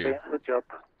close are you? Good job.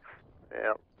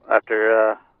 Yeah,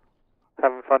 after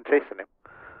having fun chasing him.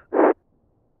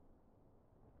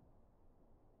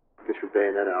 Get your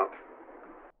bayonet out.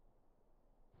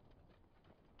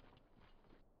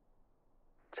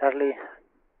 Charlie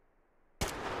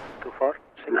 246.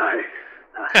 Nice.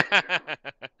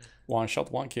 One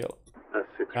shot, one kill. That's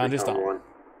 6 And he's recon down. 1.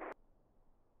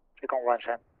 Recon 1,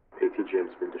 Sam.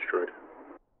 ATGM's been destroyed.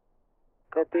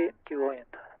 Copy. Keep going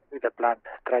with the plan.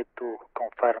 Try to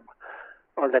confirm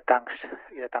all the tanks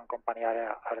in the tank company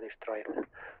area are destroyed.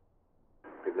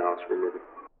 Acknowledge, we're moving.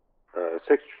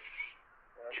 6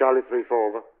 Charlie 3-4,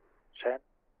 over. Sam.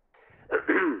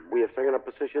 We have taken a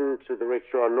position to the ridge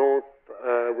to our north.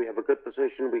 We have a good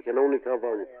position. We can only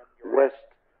cover west,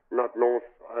 not north,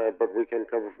 but we can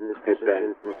cover from this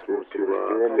position. Let's move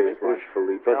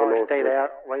to further No, north. stay there.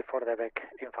 Wait for the Beck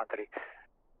infantry.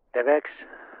 The Becks.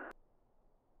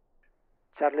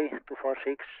 Charlie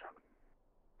 246.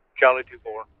 Charlie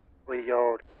 2-4. With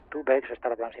your 2 Becks,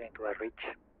 start advancing into the ridge.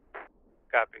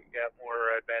 Copy. Yeah,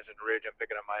 we're advancing the ridge. I'm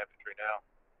picking up my infantry now.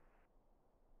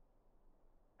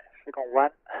 Recon 1,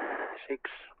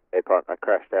 6. Hey, partner,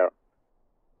 crashed out.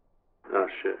 Oh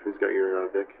shit, who's got your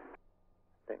Vic?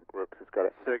 I think Rooks has got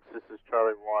it. 6, this is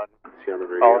Charlie 1. Is he on the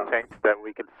radio? All tanks that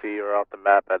we can see are off the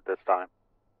map at this time.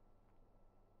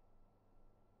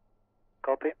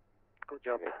 Copy. Good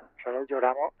job. Reload your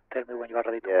ammo. Tell me when you are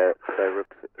ready to Yeah, so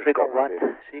Rooks. Recon 1,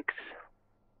 6.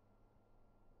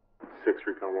 6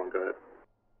 recon 1, go ahead.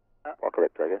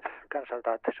 Apocalypse, I guess. Cancel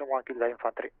that. Someone kill the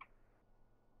infantry.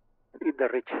 In the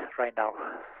ridge right now.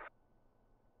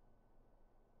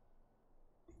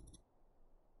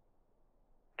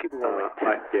 Keep going.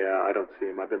 I don't see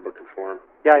him. I've been looking for him.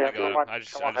 Yeah, I got him. someone, I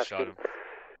just someone has shot killed. him.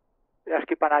 Just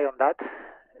keep an eye on that.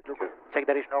 Look, check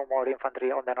there is no more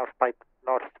infantry on the north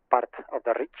part of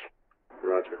the ridge.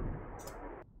 Roger.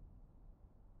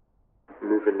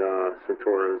 Moving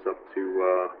Centauros up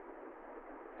to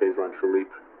baseline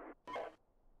Philippe.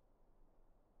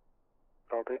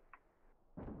 Copy.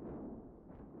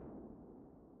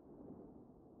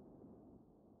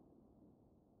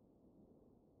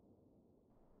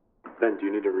 Ben, do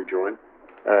you need to rejoin?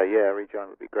 Yeah, rejoin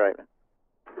would be great, man.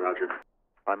 Roger.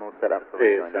 I'm all set up for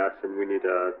Hey, rejoin. Assassin, we need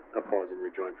a pause and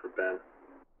rejoin for Ben.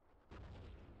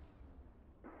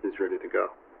 He's ready to go.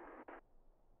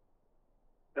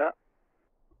 Yeah.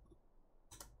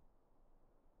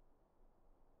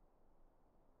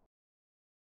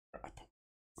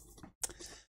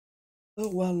 Oh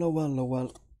well, oh well, oh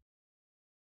well.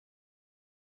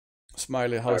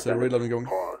 Smiley, how's the reloading going?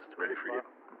 Paused, ready for you.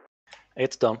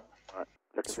 It's done. Alright,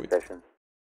 looking Sweet. for sessions.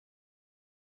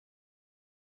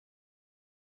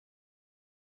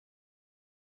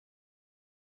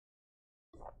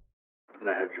 And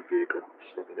I have your vehicle.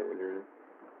 Just let me know when you're in.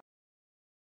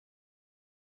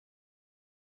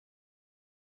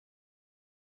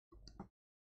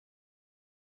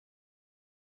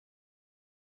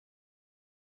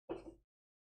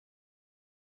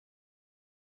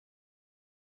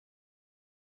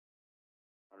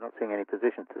 I'm not seeing any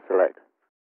positions to select.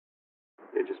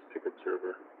 Yeah, just pick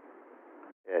observer.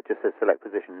 Yeah, it just says select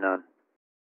position, none.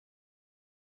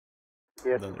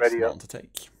 Yes, Then it's ready up. none to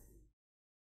take.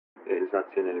 Yeah, he's not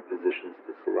seeing any positions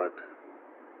to select.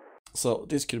 So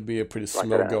this could be a pretty Like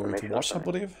slow that going to animation watch, I or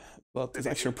something. believe. But it's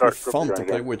actually start pretty fun to grouping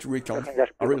play again. with Recon. I think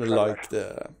that's I really people like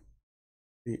the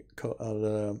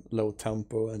low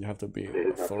tempo, and you have to be Yeah, he's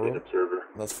not seeing thorough. observer.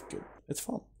 That's good. It's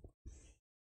fun.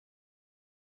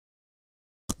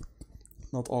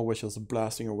 Not always just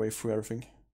blasting away through everything.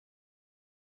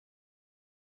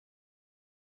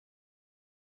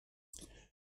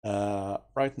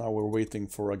 Right now we're waiting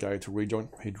for a guy to rejoin.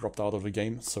 He dropped out of the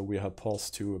game, so we have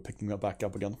paused to picking him back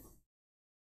up again.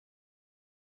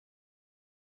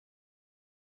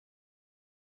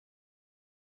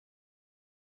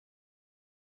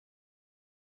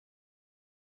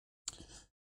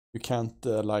 You can't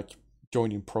like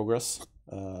join in progress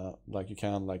like you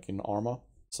can like in Arma,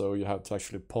 so you have to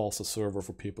actually pause the server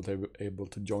for people to be able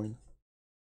to join.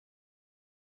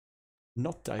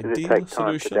 Not the Does it ideal take time to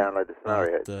solution, download the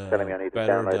scenario? but It's telling me I need to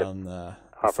better download than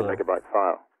half a before. megabyte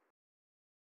file.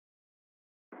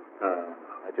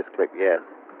 I just click yes.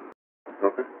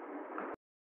 Okay.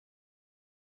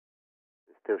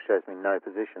 It still shows me no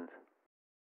positions.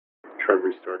 Try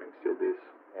restarting Steelbeasts.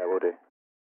 Yeah, we'll do.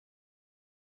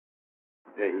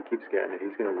 Yeah, he keeps getting it.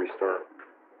 He's going to restart.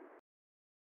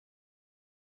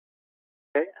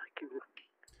 Okay.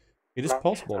 It is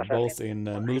possible both in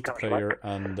multiplayer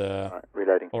and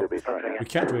reloading or Steelbeasts right now. you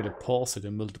can't really pause it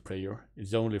in multiplayer.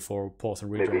 It's only for pause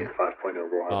and Maybe rejoin. in 5.0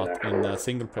 we'll have an But in actual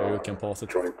single player you can pause it.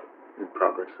 joint in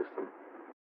progress system.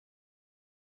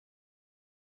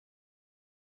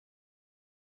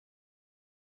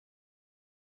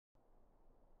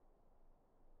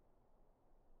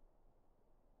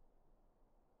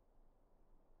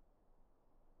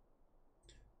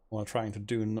 What I'm trying to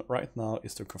do right now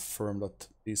is to confirm that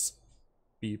these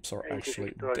beeps are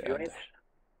actually dead. Units.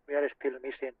 We are still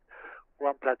missing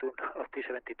one platoon of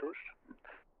T-72s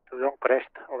to don't crest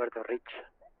over the ridge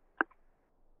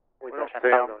with the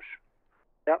Centauros.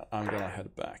 Yep. I'm gonna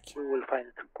head back. We will find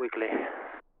quickly.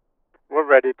 We're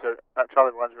ready to.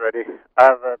 Charlie 1's ready. I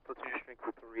have a platoon strength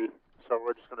of 3, so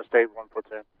we're just gonna stay one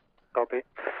platoon. Copy.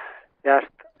 Just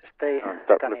stay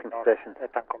start standing looking on station. the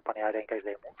tank company area in case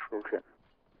they move. Bullshit.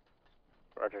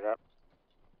 Roger that.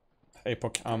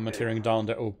 APOC, I'm tearing down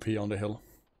the OP on the hill.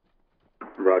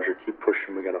 Roger, keep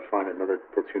pushing. We gotta find another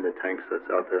platoon of tanks that's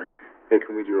out there. Hey,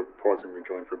 can we do a pause and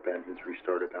rejoin for Ben? He's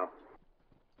restarted now.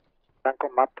 Tank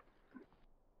on map.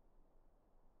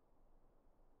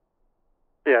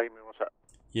 Yeah, give me one sec.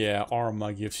 Yeah,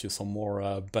 Arma gives you some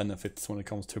more benefits when it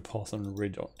comes to pause and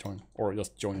rejoin, or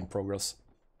just join in progress.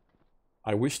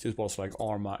 I wish it was like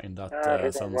Arma in that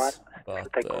sense, but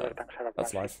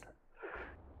that's life.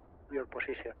 Your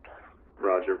position.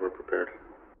 Roger, we're prepared.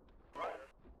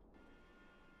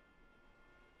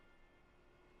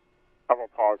 I'm gonna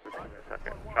pause this in a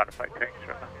second. I'm trying to fight tanks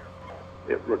right now.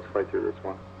 Yep, let's fight through this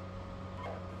one.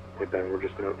 Hey Ben,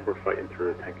 we're fighting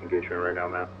through a tank engagement right now,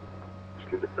 man.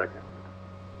 Just give it a second.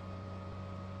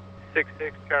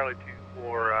 6-6, Charlie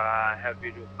 2-4, have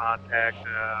visual contact,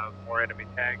 more enemy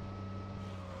tanks.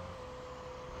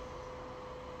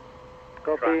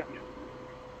 Copy.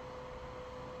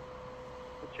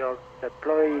 Good job.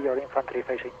 Deploy your infantry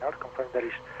facing north, confirm there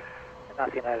is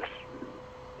nothing else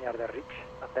near the ridge,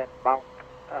 and then mount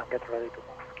and get ready to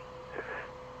move.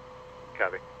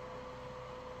 Copy.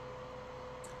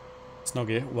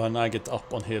 Snuggy, when I get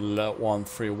up on hill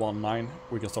 1319,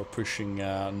 we can start pushing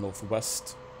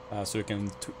northwest, so you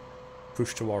can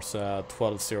push towards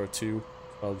 1202,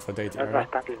 1258 area.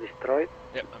 Tank is destroyed.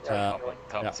 Yep, I'm sorry,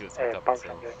 top two, Yeah,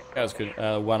 that's good.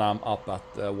 When I'm up at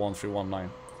 1319,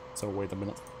 so wait a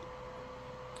minute.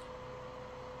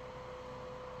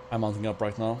 I'm mounting up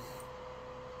right now.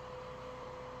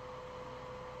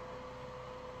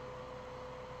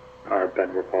 Alright,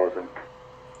 Ben, we're pausing.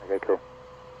 Okay, cool.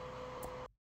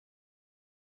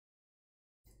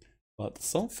 But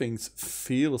some things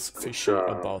feels fishy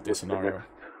about this scenario.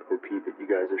 OP that you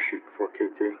guys are shooting for,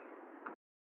 KT?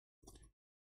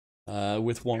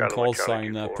 With one call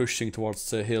sign pushing towards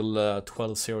hill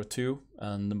 1202,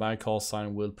 and my call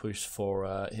sign will push for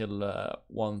hill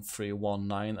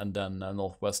 1319, and then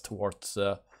northwest towards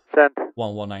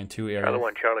 1192 area. Charlie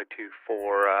 1, Charlie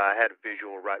 2-4, I had a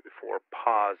visual right before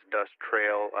pause, dust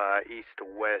trail, east to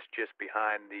west, just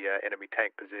behind the enemy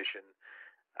tank position.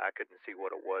 I couldn't see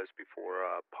what it was before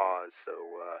pause, so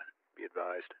be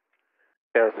advised.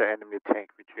 Yeah, it's an enemy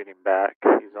tank retreating back.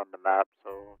 He's on the map,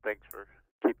 so thanks for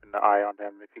keeping the eye on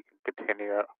him. If you can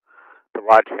continue to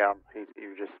watch him,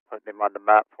 you just putting him on the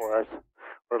map for us.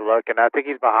 We're looking. I think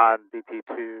he's behind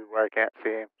BP2 where I can't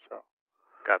see him. So.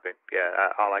 Copy.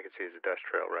 Yeah, all I can see is a dust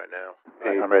trail right now.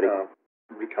 Hey, I'm ready.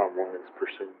 Recon 1 is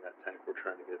pursuing that tank. We're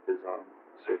trying to get Viz on.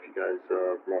 So if you guys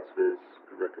lost Viz,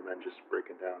 I recommend just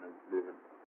breaking down and moving.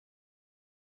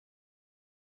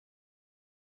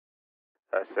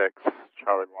 6,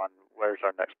 Charlie 1, where's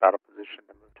our next battle position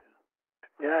to move to?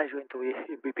 Yeah, it's going to be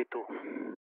in BP2.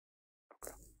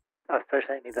 Okay. At first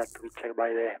I need that to be checked by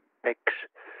the PECs.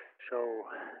 So,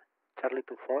 Charlie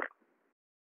 2-4.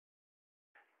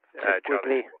 Check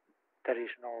quickly, there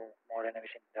is no more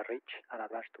enemies in the ridge, and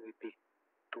advance to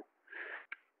BP2.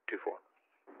 2-4.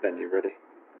 Ben, you ready?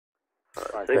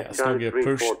 Snuggy,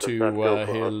 push to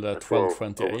hill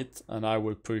 1228, and I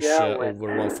will push over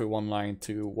 1319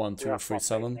 to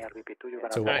 1237,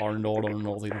 so our northern and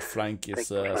northern flank is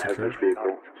secure.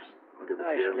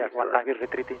 Nice, just one tank is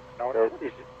retreating north,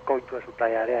 is going to a supply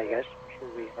area, I guess.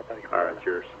 Should be not a big problem. Alright,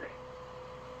 yours.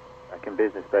 Back in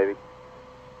business, baby.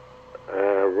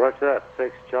 Roger that.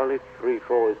 6, Charlie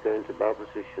 3-4 is going to battle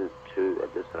position 2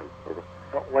 at this time. Over.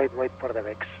 No, wait for the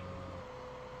Vex.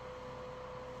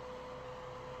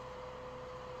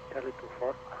 Charlie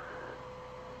 2-4.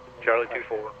 Charlie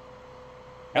 2-4.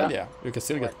 Hell yeah, you can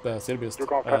still get Steelbeasts.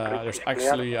 There's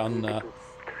actually a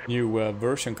new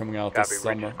version coming out this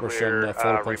summer, version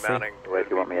 4.3. Where do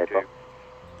you want me, April?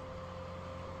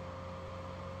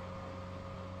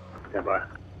 Stand by.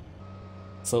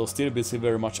 So Steelbeasts is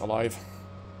very much alive.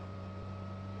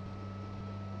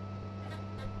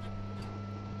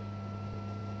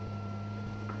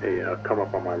 Hey, come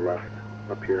up on my left,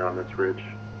 up here on this ridge.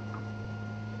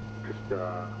 Just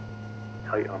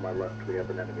tight on my left, we have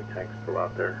an enemy tank still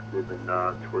out there, moving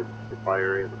towards the supply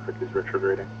area. Looks like he's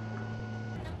retrograding.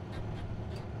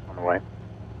 On the way.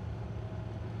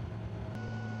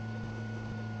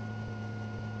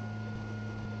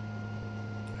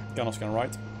 Gunner scan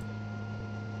right.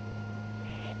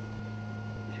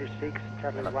 This is 6,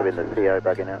 Charlie Must 1. have been the CO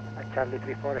backing out. Charlie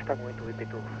 3-4 está going to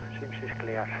VP2. Seems is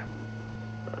clear.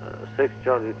 6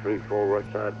 Charlie 3-4,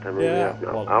 right side, moving Yeah, out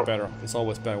now. well, Out. better. It's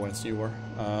always better when it's newer.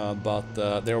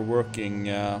 But they're working.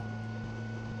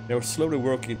 They're slowly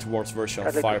working towards version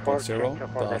 5.0,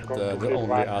 but they're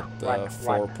only at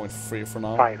 4.3 for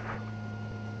now. 5.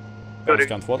 Gunner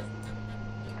scan what?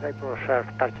 Try to observe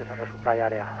touches on the supply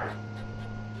area.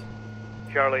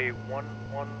 Charlie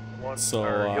 111.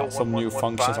 So some new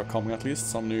functions are coming at least,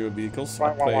 some new vehicles.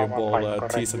 A playable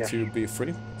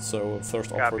TZ2B3, so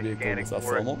first offer vehicle with a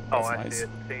thermal, that's nice.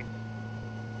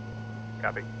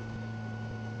 Copy.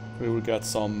 We will get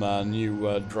some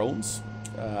new drones,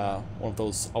 one of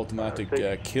those automatic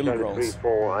kill drones.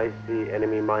 3-4, I see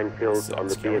enemy minefields on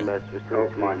the BMS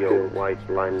vicinity, your white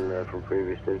line from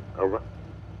previously. Over.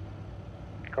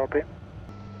 Copy.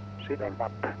 See the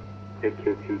map.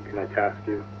 AKT, can I task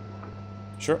you?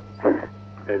 Sure.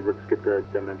 Hey, let's get the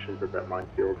dimensions of that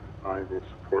minefield. I will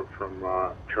support from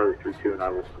Charlie 3-2, and I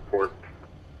will support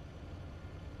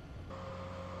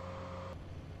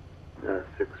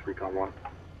 6 Recon 1.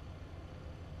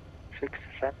 6,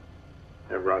 set.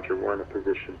 Yeah, Roger, we're in a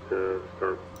position to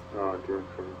start doing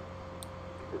some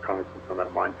reconnaissance on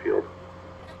that minefield.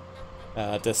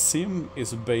 The sim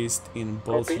is based in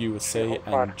both USA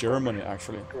and Germany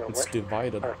actually. It's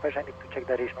divided. I need to check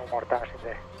there is no more tanks in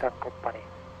the tank company.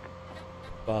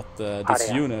 But this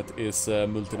unit is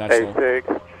multinational.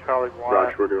 A6, Charlie 1.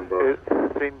 Roger, we're doing both.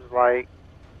 It seems like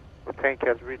the tank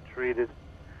has retreated.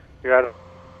 You're out of...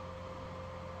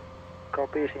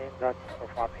 Copy, seeing that so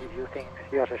far. If you think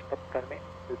he has stopped, tell me.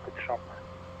 We put some.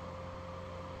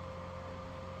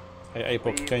 Hey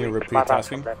Apoc, can you repeat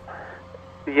tasking?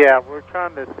 Yeah, we're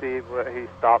trying to see what he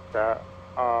stopped at.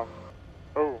 Oh,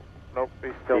 nope,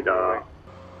 he's still moving.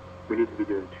 We need to be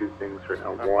doing two things right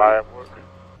now. We're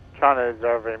trying to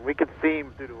observe him. We can see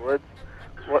him through the woods.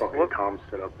 What comm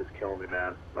setup is killing me,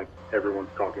 man. Like, everyone's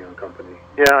talking on company.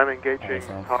 Yeah, I'm engaging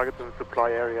targets in the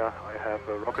supply area. I have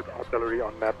rocket artillery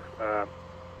on map.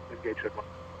 Engage at one.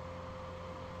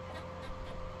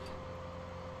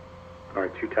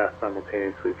 Alright, two tasks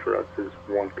simultaneously for us is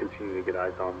one, continue to get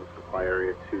eyes on the supply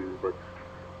area. Two, let's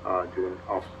do an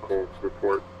obstacle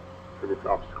report for this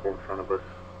obstacle in front of us.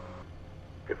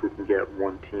 If we can get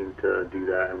one team to do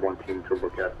that and one team to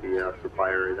look at the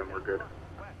supply area, then we're good.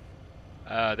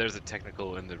 There's a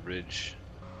technical in the ridge.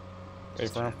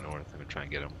 Just to the north. I'm gonna try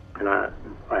and get him. And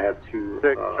I have two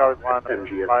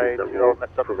MGSs that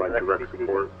will provide direct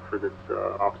support for this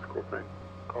obstacle thing.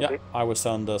 Yeah, I will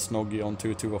send Snoggy on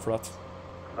 2-2 for that.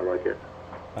 I like it.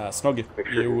 Snoggy,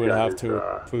 Sure you will have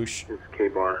to push his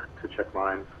K-bar to check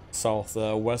mines.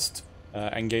 southwest,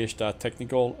 engage that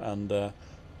technical, and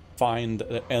find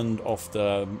the end of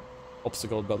the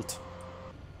obstacle belt.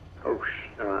 Oh,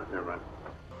 never mind.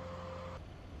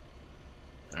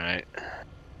 Alright.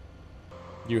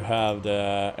 You have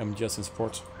the MGS in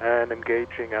support. And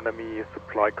engaging enemy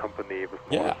supply company with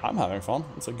more. Yeah, I'm having fun.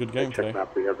 It's a good game today.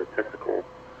 Map, we have a technical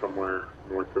somewhere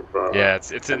north of. Yeah,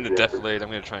 it's in the defilade. I'm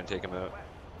gonna try and take him out.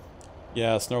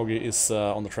 Yeah, Snoggy is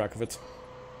on the track of it.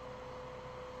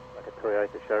 Like a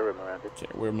Toyota showroom around it. Okay,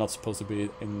 we're not supposed to be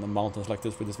in the mountains like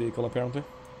this with this vehicle, apparently.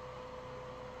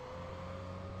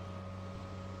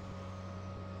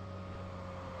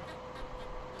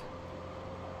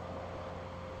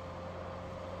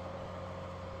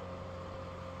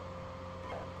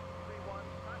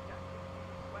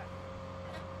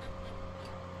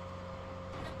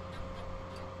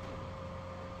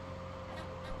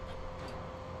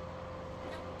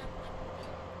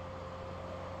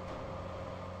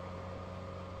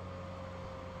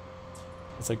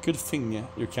 It's a good thing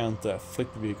you can't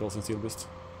flip vehicles in Steelbeasts.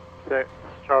 6,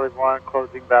 Charlie 1,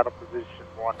 closing battle position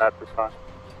 1 at the time.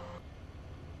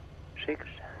 6,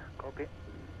 copy.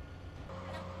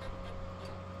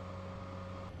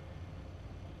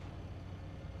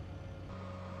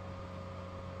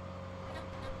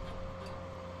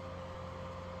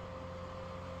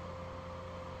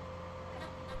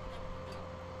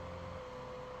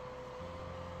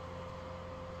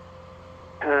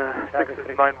 Six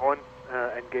is 9-1,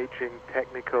 engaging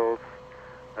technicals,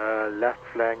 left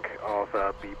flank of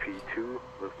BP2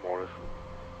 with Morris.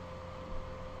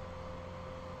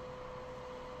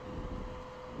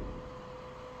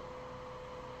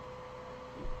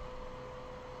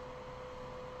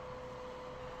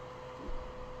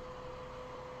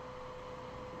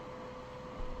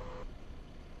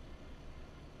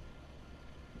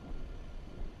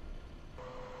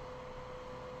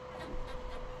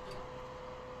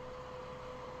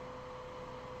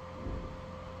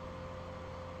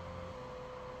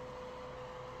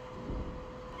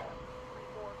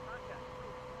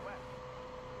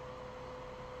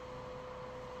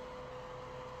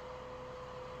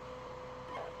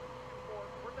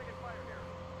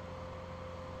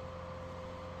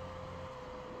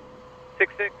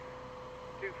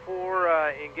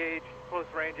 6624, engage close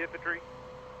range infantry.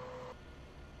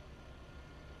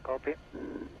 Copy.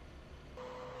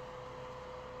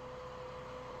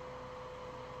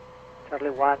 Charlie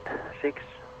 1, 6.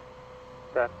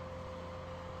 Then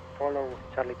follow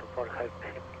Charlie 2-4, help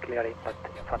him clear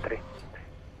impact infantry.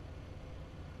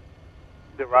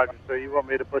 Roger, so you want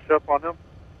me to push up on him?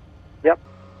 Yep.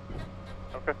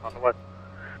 Okay, on the way.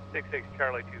 66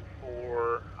 Charlie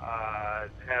 24,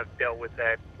 have dealt with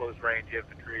that close range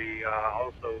infantry.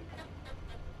 Also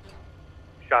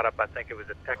shot up, I think it was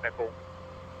a technical.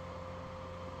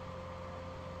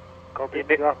 Copy.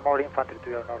 You have more infantry to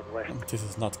your northwest. This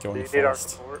is not going Do you need our fast.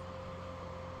 support?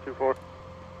 2-4.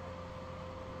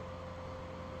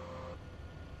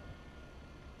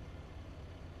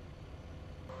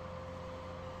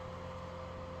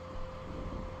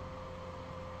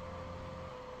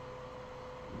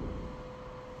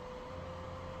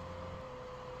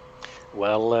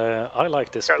 Well, I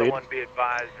like this Charlie speed. 1, be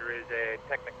advised, there is a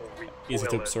technical Easy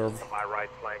to recoillist observe. from my right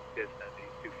flank distant.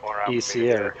 He's too far out for me to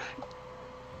Easier. judge.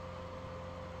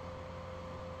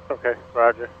 Okay,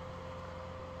 roger.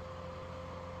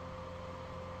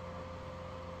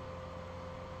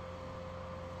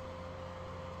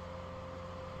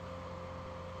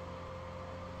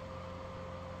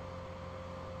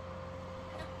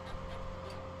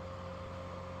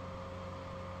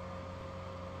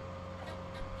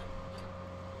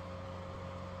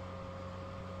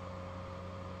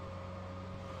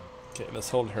 Okay, let's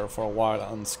hold here for a while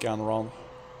and scan around.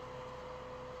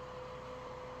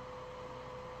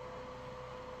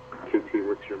 KT,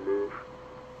 what's your move?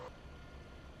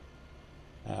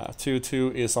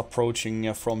 2-2 is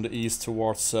approaching from the east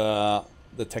towards the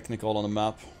technical on the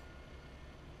map.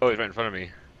 Oh, he's right in front of me.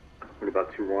 What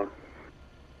about 2-1?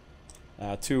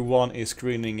 2-1 is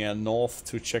screening north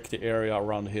to check the area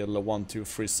around hill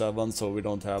 1237, so we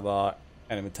don't have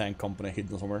enemy tank company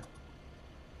hidden somewhere.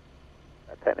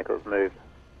 Technical's moved.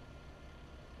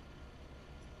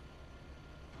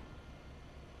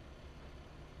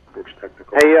 Which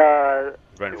technical? Hey,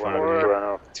 Right in front of me.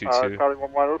 2-2. Charlie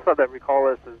 1-1, looks like that recall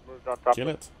list has moved on top Kill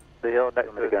of it. the hill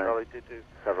next to Charlie 2-2.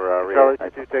 Cover Charlie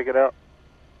 2-2, take it out.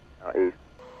 East.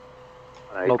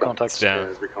 No contacts.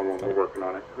 Down. Recall 1, we're working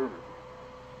on it.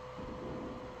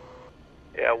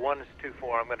 Yeah, 1 is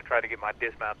 2-4. I'm going to try to get my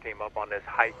dismount team up on this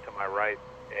height to my right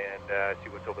and see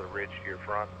what's over the ridge to your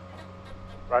front.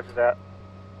 Roger that.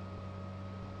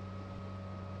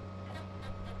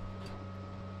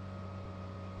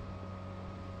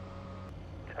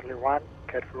 Charlie 1,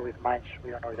 careful with mines.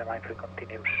 We don't know if the minefield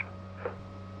continues.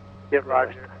 Yep,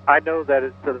 roger. I know that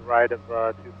it's to the right of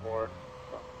 2-4.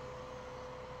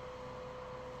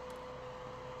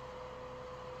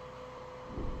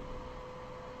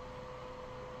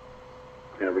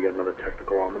 Yeah, we got another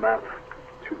technical on the map.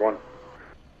 2-1.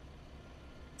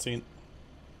 Seen.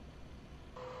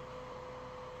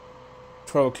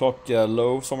 12 o'clock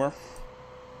low somewhere.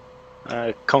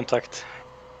 Contact.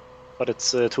 But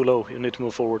it's too low. You need to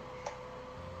move forward.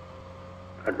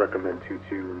 I'd recommend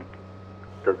 2-2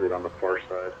 does it on the far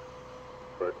side.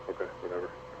 But, okay, whatever.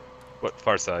 What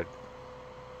far side?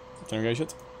 Can you engage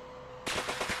it?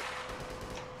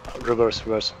 Reverse,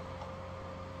 reverse.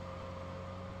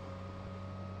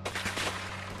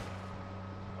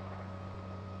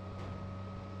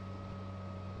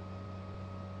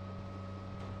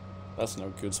 That's no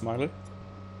good, Smiley.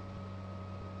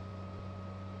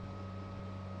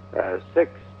 6,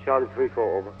 Charlie 3-4,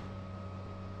 over.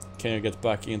 Can you get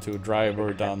back into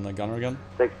driver than gunner again?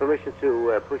 Takes permission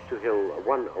to push to hill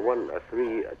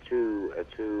 113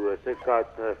 to safeguard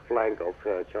flank of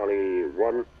Charlie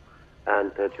 1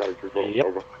 and Charlie 2-4, Yep.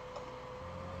 over.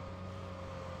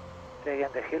 Stay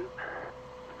on the hill.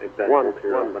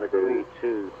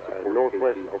 1-1-3-2,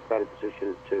 northwest of battle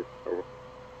position 2, over.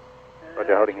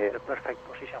 Roger, holding here. The perfect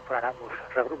position for an ambush.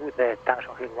 Regroup with the tanks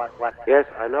on hill 1-1. Yes,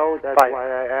 I know, that's Fine. why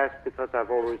I asked, because I've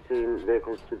already seen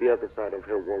vehicles to the other side of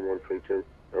hill 1132,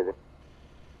 over.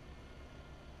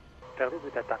 Regroup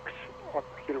with the tanks on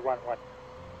hill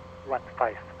 1-1-1-5.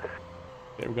 Okay,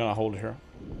 we're gonna hold here.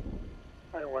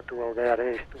 I don't want to go there.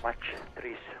 There is too much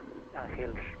trees and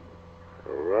hills.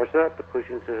 Roger that,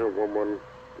 pushing to hill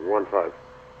 1115.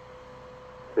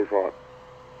 3-4.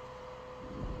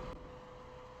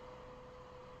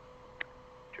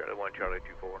 Charlie 1, Charlie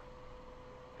 2-4.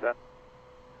 Set.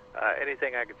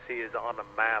 Anything I can see is on the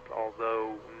map,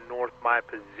 although north my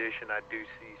position I do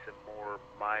see some more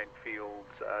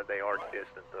minefields. They are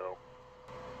distant though.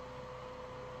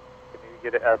 Can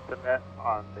you get an estimate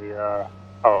on the,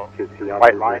 the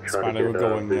white line? Smiley, we're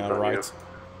going right.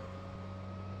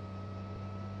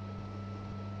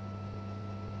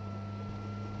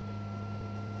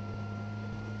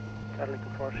 Charlie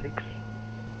 246.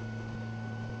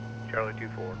 Charlie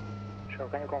 24. So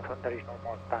can you confirm there is no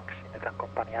more tanks in the tank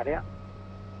company area?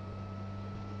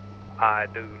 I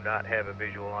do not have a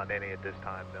visual on any at this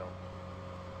time, no.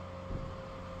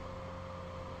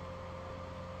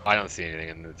 I don't see anything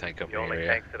in the tank company The only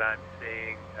area. tanks that I'm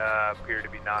seeing appear to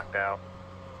be knocked out.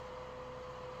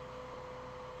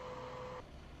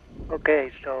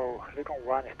 Okay, so Recon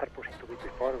 1 start pushing to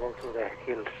BP4, go through the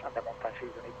hills and the mountains if you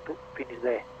need to finish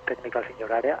the technicals in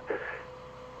your area.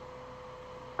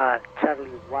 And Charlie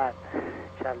 1,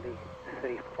 Charlie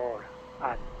 3-4,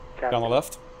 and Charlie Down the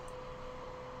left.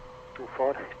 2-4,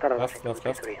 start Left, advancing left, to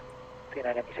left. BP3. Thin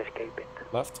enemies escaping.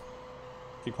 Left.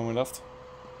 Keep coming left.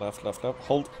 Left, left, left.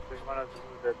 Hold. So you want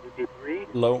to do the BP3?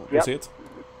 Low, you see it?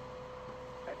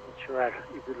 I'm not sure if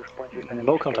you lose points if enemies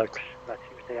No escape, contact. but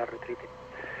seems they are retreating.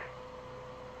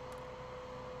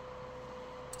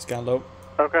 Scan low.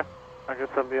 Okay, I guess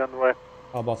I'll be on the way.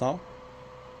 How about now?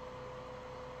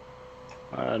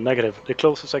 Negative. The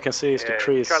closest I can see is the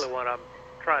trees. Charlie 1, I'm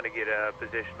trying to get a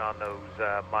position on those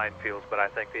minefields, but I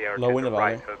think they are Low to in the the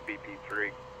right valley. of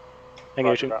BP3.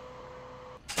 Engaging.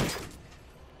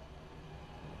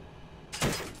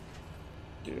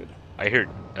 Good. I hear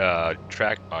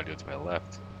track audio to my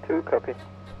left. 2, copy.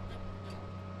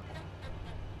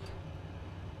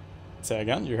 Say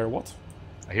again, you hear what?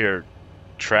 I hear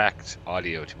tracked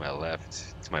audio to my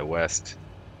left, to my west.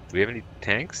 Do we have any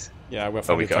tanks? Yeah, we have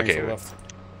Oh, we tanks okay. to the left.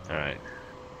 All right.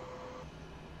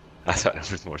 I thought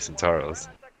it was more Centauros.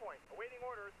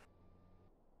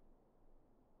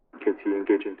 KT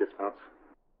engaging dismounts.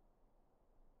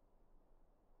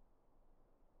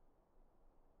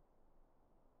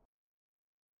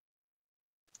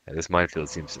 Yeah, this minefield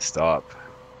seems to stop.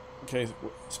 Okay,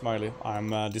 Smiley. I'm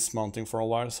dismounting for a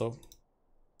while, so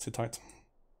sit tight.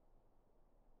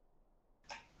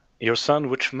 Your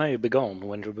sandwich may be gone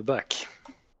when you'll be back.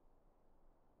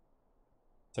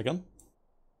 Second?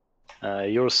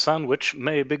 Your sandwich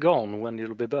may be gone when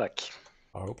you'll be back.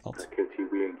 I hope not. KT,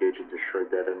 we engage and destroy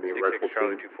that enemy 6-6 rifle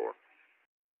Charlie team. 24.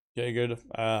 Okay, good.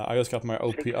 I just got my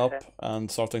OP up and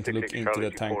starting to look 6-6 into Charlie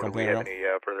the tank 24. Do company we have area.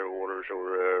 any further orders, or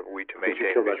are we to Did you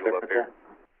maintain kill that visual up here?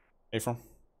 technical?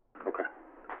 Afram? Okay.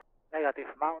 Negative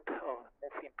mount or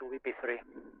move into BP3.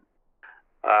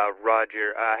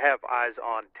 Roger. I have eyes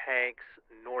on tanks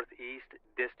northeast,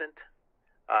 distant,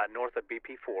 north of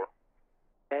BP4.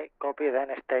 Okay, copy, then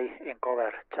stay in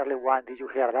cover. Charlie 1, did you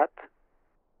hear that?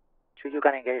 So you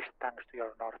can engage tanks to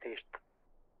your northeast.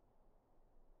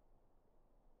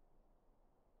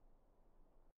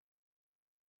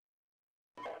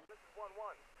 This is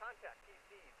 1-1. Contact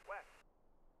TC west.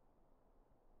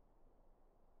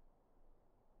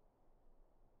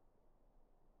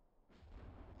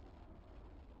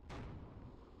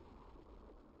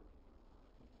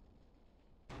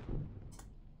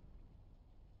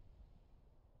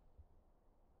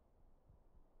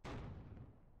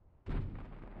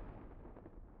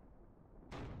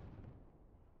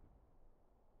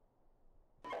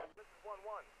 This is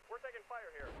 1-1. We're taking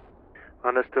fire here.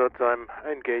 Understood. I'm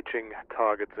engaging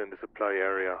targets in the supply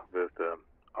area with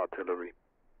artillery.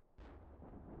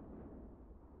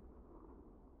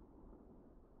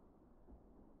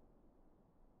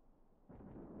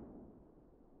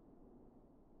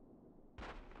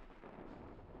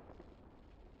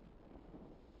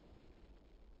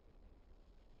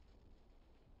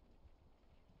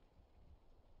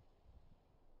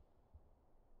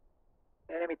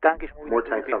 Enemy tank is moving More to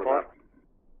tanks on the BP4. map.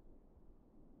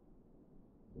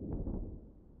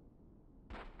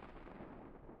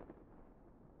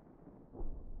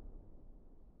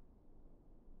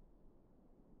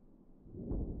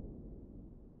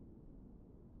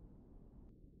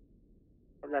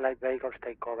 All the light vehicles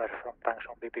take cover from tanks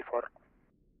on BP4.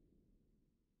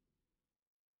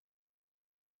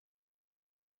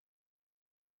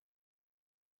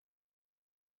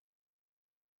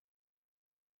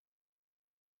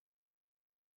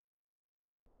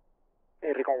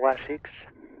 Recon 1-6.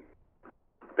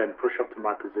 Ben, push up to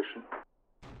my position.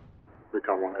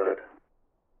 Recon 1, go ahead.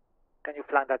 Can you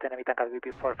flank that enemy tank at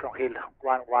BP4 from hill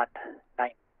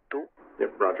 1192?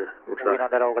 Yep, roger. We're Moving trying. on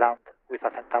the low ground with a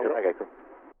Centauro. Yep, okay,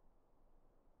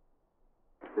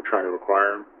 we're trying to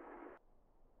acquire him.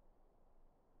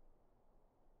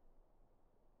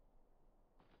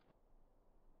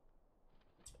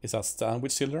 Is that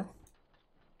sandwich still there?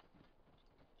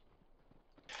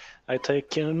 I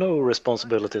take no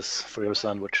responsibilities for your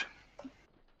sandwich.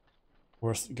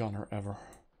 Worst gunner ever.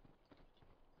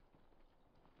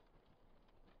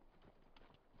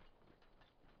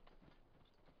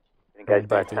 Engage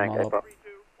back tank, April.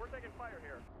 We're taking fire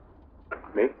here.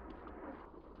 Me?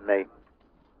 Me.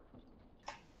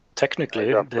 Technically,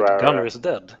 Drop the to our, gunner is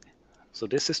dead. So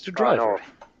this is the driver.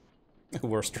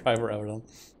 Worst driver ever done.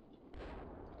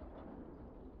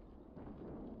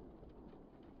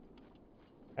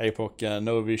 APOC,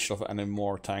 no vision of any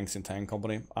more tanks in tank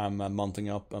company. I'm mounting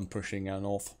up and pushing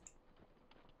north.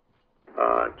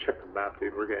 Check the map,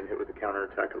 dude. We're getting hit with a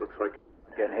counterattack, it looks like.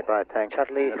 Getting hit by a tank.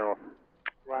 Charlie. North.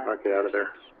 Alright, get out of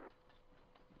there.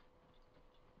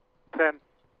 10.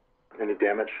 Any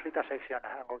damage? Rita section,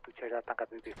 I'm going to check that tank at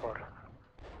BP4.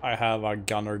 I have a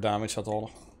gunner damage at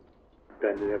all.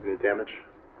 Ben, do you have any damage?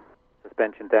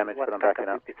 Suspension damage, One but I'm tank backing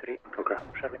at up. BP3. Okay.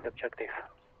 Observing the objective.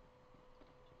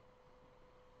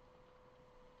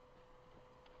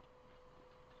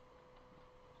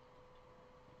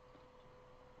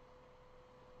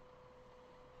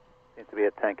 Seems to be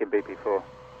a tank in BP4.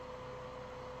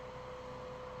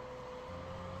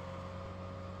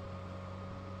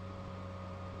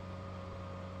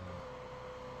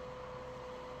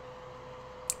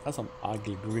 That's some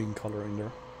ugly green color in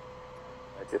there.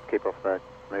 Just keep off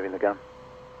moving the gun.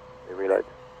 They reload.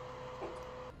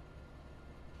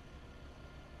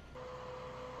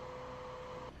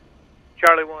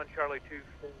 Charlie 1, Charlie 2,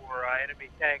 4, enemy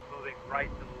tank moving right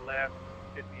to left.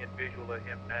 Should be in visual of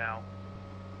him now.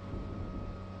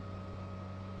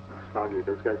 Snoggy,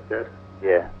 those guys dead?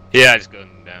 Yeah. Yeah, I just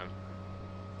gunned him down.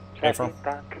 Charlie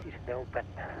tank is in the open.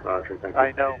 Roger, thank you.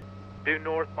 I know. Due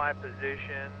north my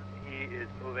position, he is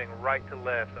moving right to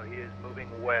left, so he is moving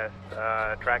west,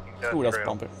 tracking dust Ooh, that's trail.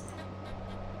 bumpy.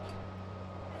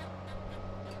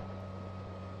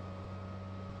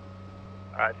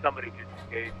 Alright, somebody just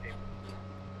engaged him.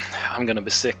 I'm gonna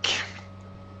be sick.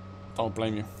 Don't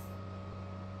blame you.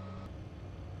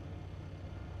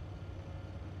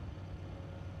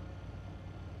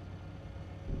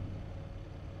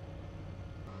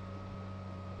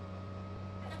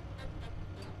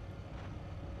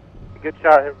 Good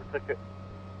shot, here, we took it.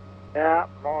 Yeah,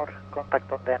 more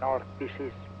contact on the north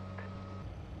pieces.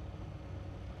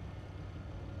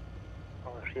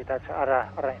 Oh, see, that's our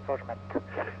reinforcement.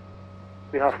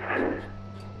 We have.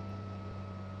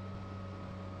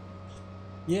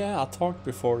 Yeah, I talked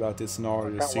before that this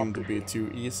scenario seemed to be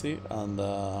too easy, and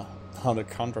how the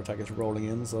counterattack is rolling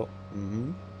in, so...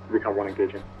 Recon 1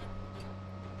 engaging.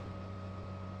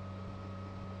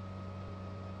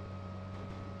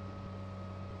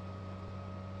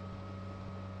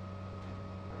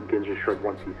 Engaging shred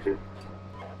 1 PC.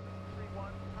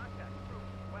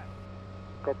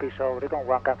 Copy, so Recon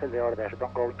 1 cancel the orders.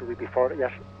 Don't go into BP4,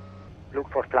 just look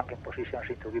for flanking positions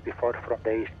into BP4 from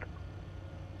the east.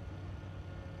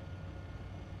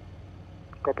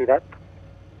 Copy that.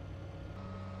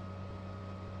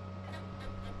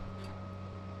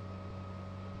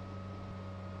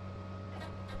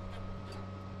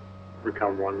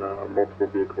 Recon 1, multiple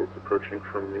vehicles approaching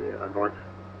from the north.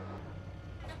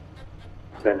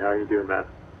 Ben, how are you doing, Matt?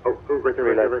 Oh, right there,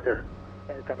 right there.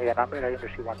 Tell me the number, I only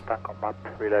see one tank on map.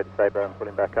 Reload Saber and pull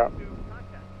him back up.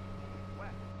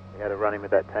 We had a run in with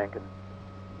that tank and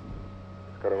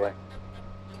just got away.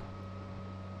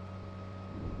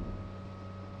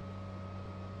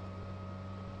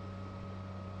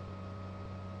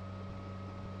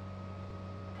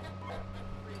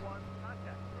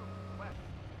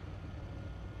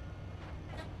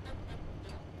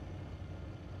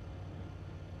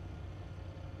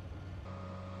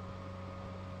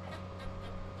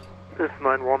 This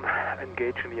 9-1,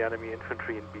 engaging the enemy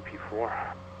infantry in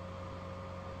BP4.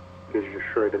 You guys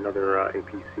destroyed another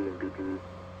APC in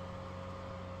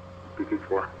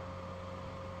BP4.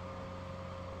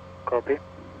 Copy.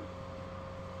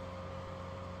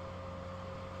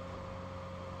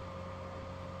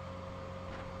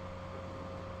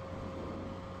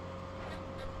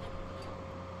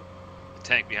 The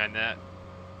tank behind that.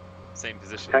 Same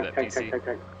position Tank, as that tank, PC. tank, tank,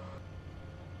 tank.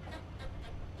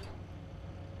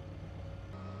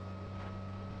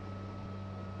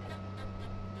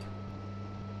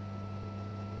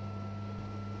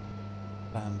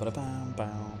 Bam, ba, bam,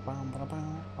 bam, bam, ba,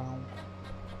 bam, bam.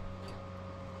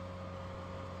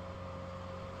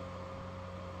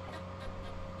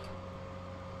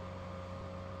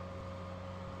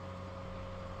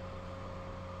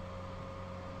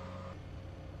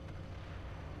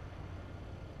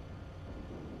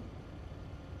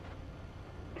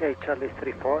 Okay, Charlie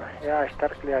 3-4. Yeah,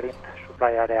 start clearing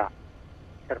supply area.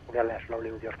 Carefully and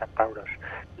slowly with your Centauros.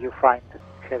 You find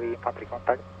heavy infantry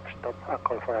contact, stop and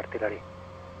call for artillery.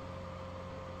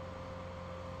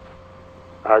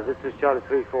 This is Charlie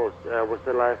 3-4. What's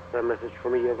the last message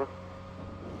from me, over?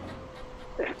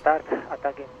 Start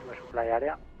attacking to a supply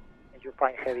area. And you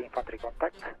find heavy infantry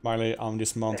contact Miley, I'm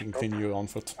dismounting, continue on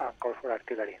foot. and call for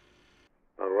artillery.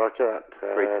 Roger that.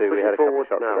 3-2, we had a couple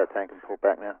shots at that tank and pulled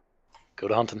back now. Go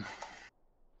to hunting.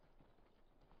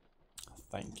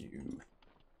 Thank you.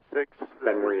 6.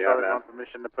 Ben, where you Charlie at, on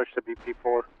permission to push the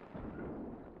BP4.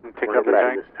 And pick We're up the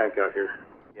back in tank. this tank out here.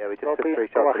 Yeah, we just Copy. took 3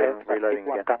 Go shots at ahead. him, reloading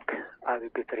One again. tank.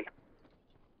 IVP3.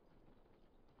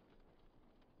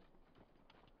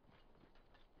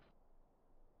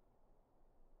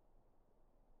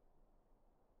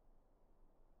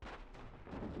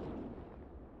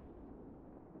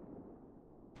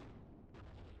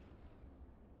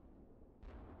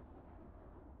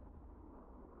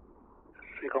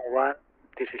 Recon 1,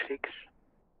 DC6.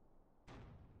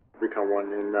 Recon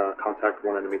 1 in contact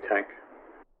 1 enemy tank.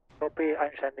 Copy,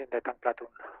 I'm sending the tank platoon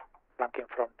flanking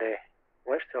from the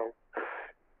west, so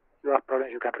you have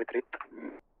problems, you can retreat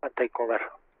and take cover.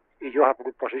 If you have a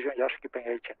good position, just keep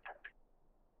engaging.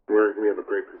 We have a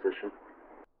great position.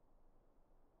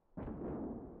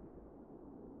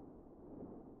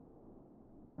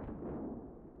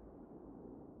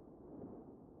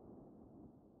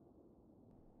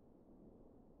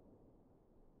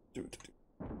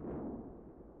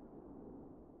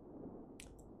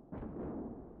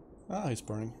 Ah, he's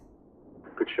burning.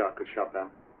 Good shot, man.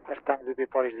 First tank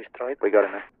BP4 is destroyed. We got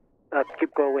him, man.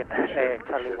 Keep going,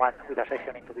 Charlie 1 with a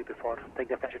section into BP4. Take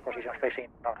defensive position facing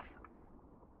north.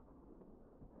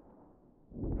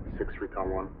 6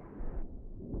 Recon 1.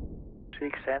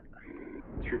 6 and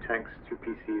 2 tanks, 2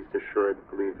 PCs destroyed. I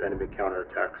believe enemy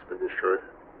counterattack's been destroyed.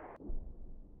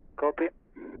 Copy.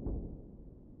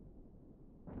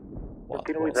 What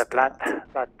Continue with was the plan,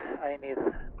 that? but I need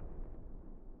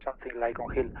something like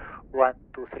on hill 1,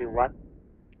 2, 3, 1.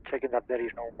 Checking that there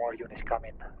is no more units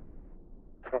coming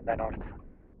from the north.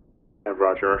 And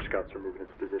Roger, our scouts are moving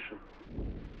into position.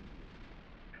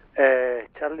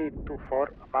 Charlie 2-4,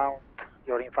 mount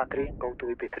your infantry, go to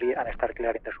BP3 and start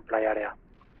clearing the supply area.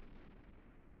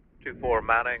 2-4,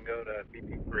 mounting, go to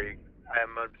BP3. I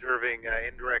am observing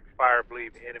indirect fire,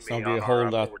 believe enemy So on we our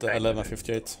hold at forward tank.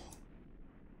 11:58.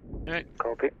 Alright.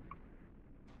 Copy.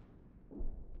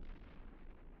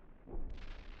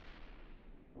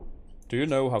 Do you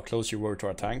know how close you were to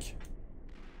our tank?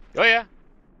 Oh yeah.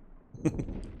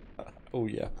 Oh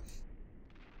yeah.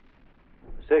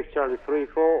 6 Charlie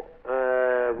 3-4.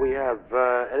 We have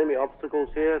enemy obstacles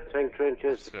here, tank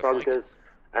trenches, bunkers,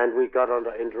 and we got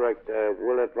under indirect.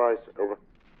 Will advise over.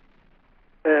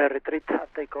 Retreat and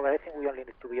take over. I think we only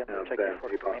need to be on the objective for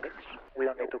 2 minutes. We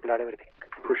don't need to clear everything.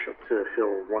 Push up to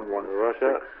hill 1-1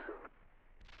 Russia.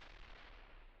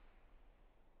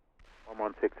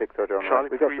 1166, Roger on Charlie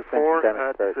we got 3-4 suspension damage,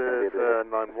 at so it's going to be a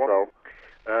bit 9-1.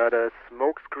 The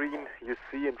smoke screen you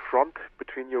see in front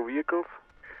between your vehicles.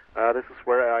 This is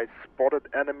where I spotted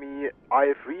enemy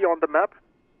IFV on the map.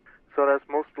 So there's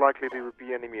most likely there will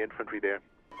be enemy infantry there.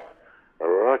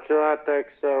 Roger that,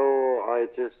 so I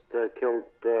just killed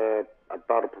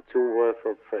about a platoon worth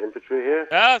of infantry here.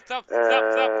 Ah, stop.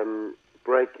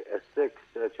 Break 6,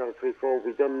 Charlie 3-4.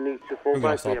 We don't need to fall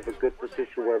back. We have a good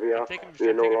position where we are. We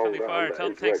are no longer under Tell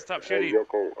the tanks to stop shooting.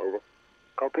 Yoko, over.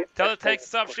 Copy. Tell the tanks to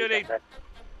stop shooting.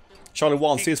 Charlie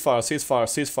 1, ceasefire, ceasefire,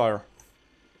 ceasefire.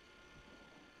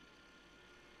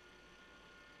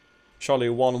 Charlie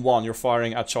 1-1, you're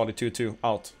firing at Charlie 2-2,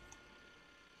 out.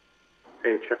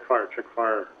 Hey, check fire, check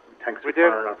fire. Tanks are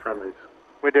firing on friendlies.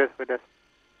 We did.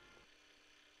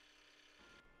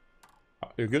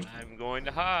 You're good? I'm going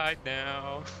to hide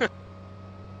now.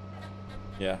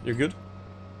 Yeah, you're good?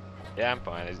 Yeah, I'm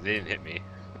fine. They didn't hit me.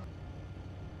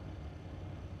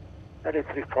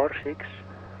 3-4-6.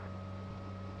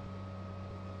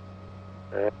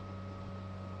 You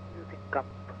can come.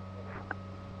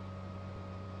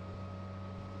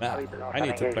 Man, I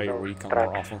need to play Recon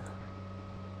more often.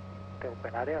 The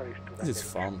open area is to This is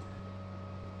fun.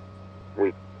 I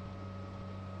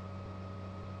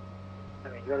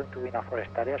mean, you're into in a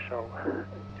forest area, so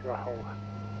it's your whole.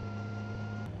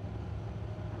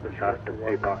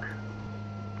 Hey, Buck.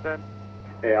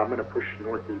 Hey, I'm going to push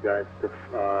north of you guys to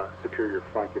secure your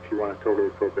flank if you want to totally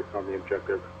focus on the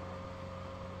objective.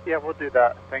 Yeah, we'll do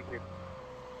that. Thank you.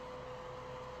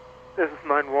 This is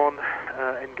 9-1,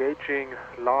 engaging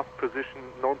last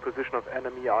position, known position of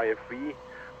enemy IFV,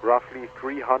 roughly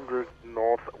 300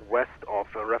 northwest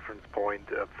of reference point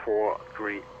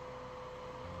 4-3.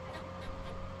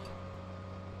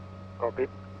 Copy.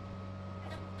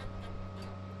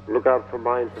 Look out for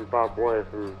mines and barbed wires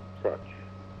and such.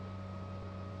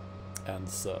 And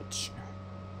such.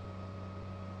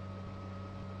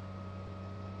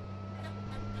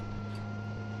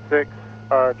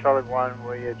 Charlie 1,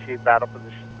 we achieve battle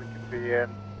positions we can be in.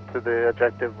 To the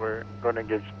objective, we're going to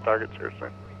engage targets here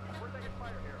soon.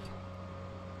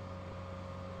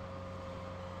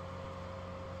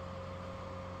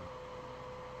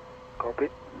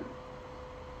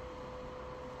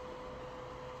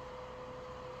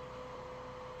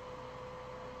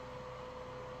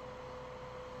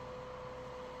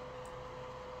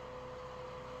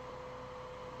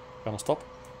 Gonna stop.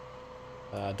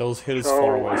 Those hills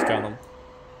far away, scan them.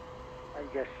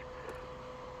 I guess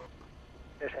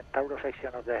the Centauro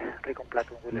section of the recon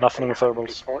platoon will Nothing in stay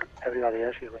thermals. 54. Everybody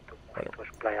else is going to move into a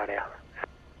supply area.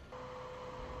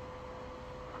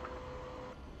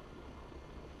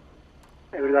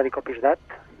 Everybody copies that?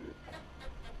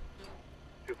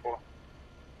 2-4.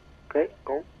 Okay,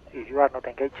 go. If you are not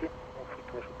engaging, move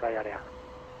into the supply area.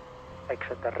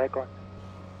 Exit the recon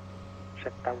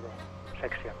Centauro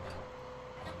section.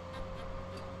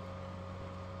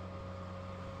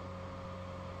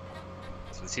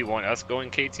 So does he want us going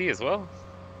KT as well?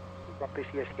 One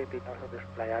PC escaping north of the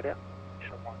supply area.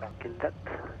 Someone can kill that.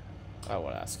 I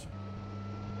will ask.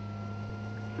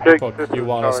 Big, Puck, this you is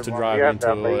want us Charlie to 1. drive We have into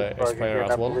that lead, so I can Aspire get as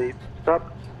that well? lead.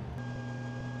 Stop.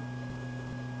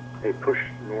 Hey, push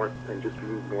north and just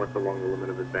move north along the limit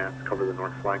of advance. Cover the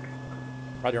north flank.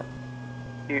 Roger.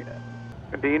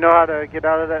 Do you know how to get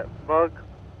out of that bug?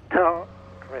 No.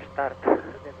 Restart the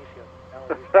mission. No,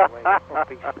 there's no way. Oh,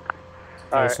 please.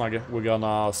 No, Snuggy. We're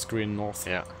gonna screen north.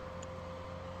 Yeah.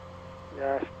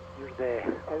 Just use the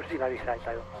auxiliary site,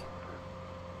 I don't know.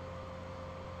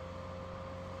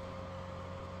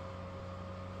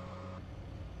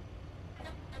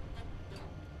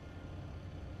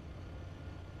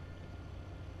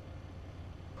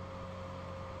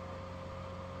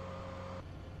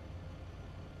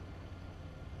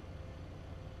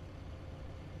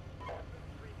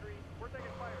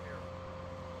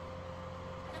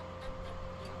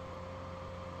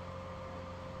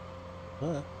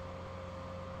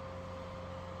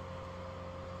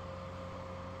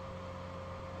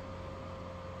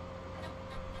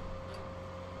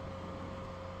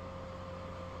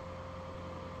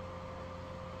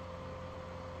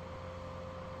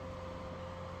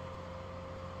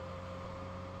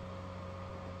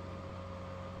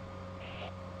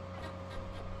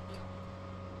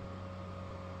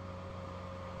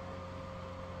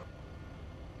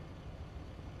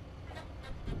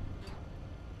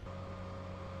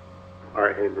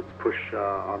 Alright, hey, let's push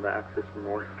on the axis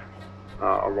north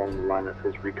along the line that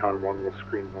says Recon 1 will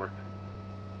screen north.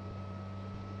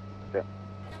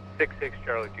 6-6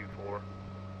 Charlie 2-4.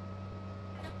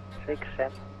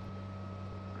 6-7.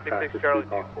 6-6 Charlie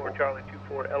 2-4. Charlie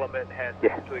 2-4 element has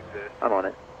to exist. I'm on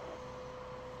it.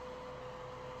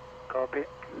 Copy.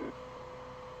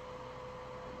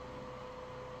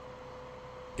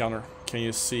 Gunner, can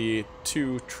you see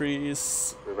 2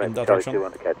 trees We're in that Charlie direction? 2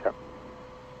 on the catch up.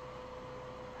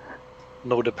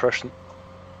 No depression.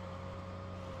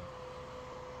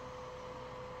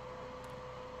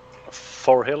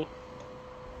 Far hill.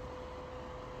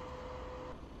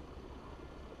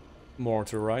 More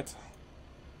to the right.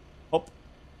 Up.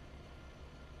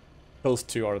 Those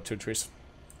 2 are the 2 trees.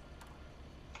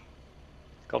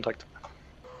 Contact.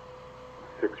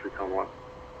 6 Recon 1.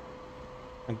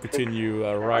 And continue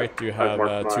right, you have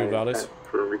I've marked 2 my valleys. intent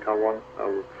for Recon 1.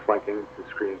 I'm flanking and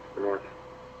screening to the north.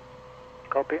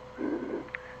 Copy.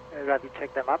 Everybody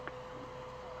check them up.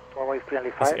 To avoid friendly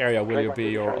This fire. area will Recon be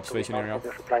your usually to observation north area. of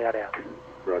the supply area.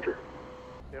 Roger.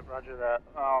 Yep, roger that.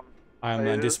 I'm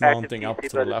it is dismounting active up PC, to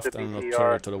the but it's left a and BCR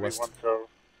observer to the west. 3-1, so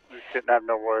you shouldn't have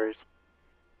no worries.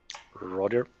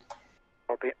 Roger.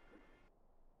 Copy.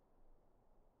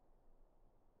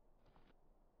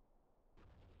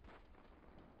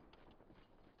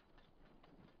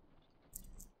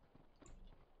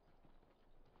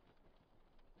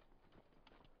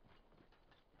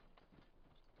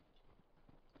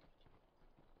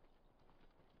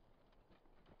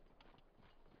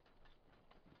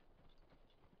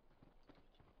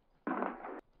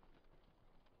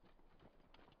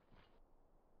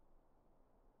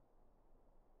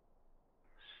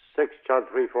 Six, Charlie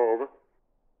 3-4, over.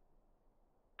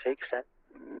 6-7.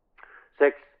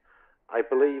 6, I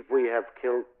believe we have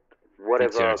killed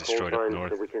whatever BTR call destroyed up signs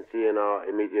north. that we can see in our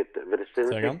immediate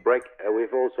vicinity. again? Break.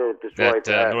 We've also destroyed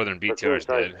That northern BTR is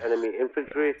platoon-sized dead. enemy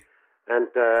infantry and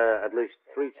at least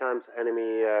 3 times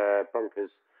enemy bunkers.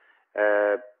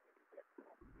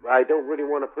 I don't really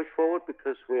want to push forward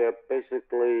because we are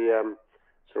basically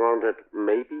surrounded,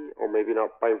 maybe or maybe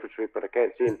not, by infantry, but I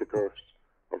can't see them because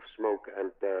of smoke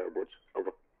and woods.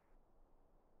 Over.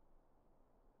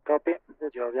 Copy.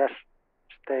 Good job. Just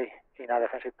stay in a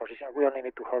defensive position. We only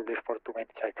need to hold this for 2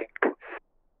 minutes, I think.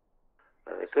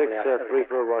 6,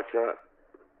 3-4, roger.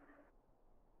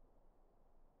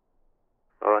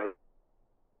 All right.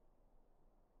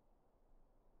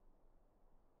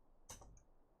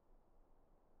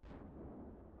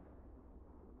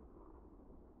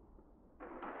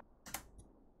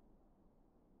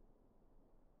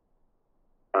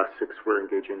 Six, we're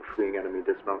engaging fleeing enemy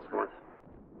dismounts north.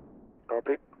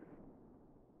 Copy.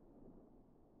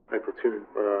 Hey, platoon,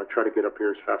 try to get up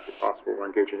here as fast as possible. We're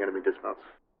engaging enemy dismounts.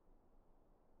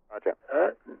 Roger.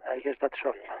 I guess that's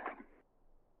all.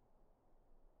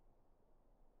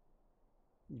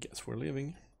 Guess we're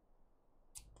leaving.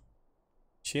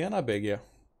 Tjena, biggie.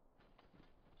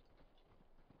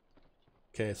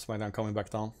 Okay, Smackdown coming back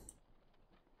down.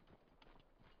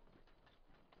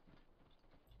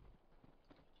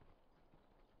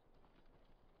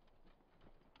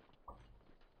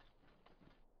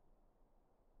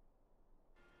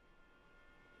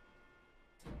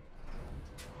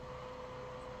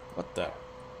 What the?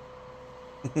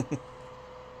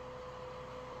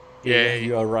 Yeah,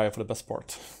 you arrived for the best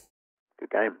part. Good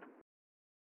game.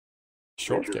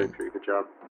 Short Major game. victory, good job.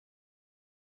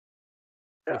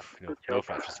 Yeah, Oof, no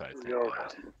fratricide, thank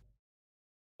God.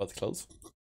 But close.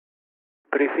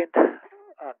 Briefing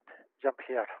and jump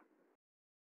here.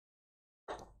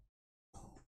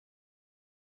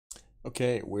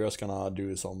 Okay, we're just gonna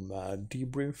do some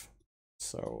debrief.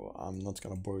 So I'm not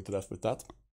gonna bore you to death with that.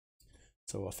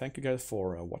 So thank you guys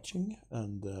for watching,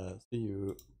 and see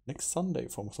you next Sunday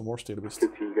for some more Steelbeasts.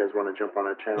 If you guys want to jump on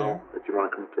our channel, if you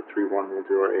want to come to 3-1, we'll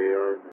do our AR.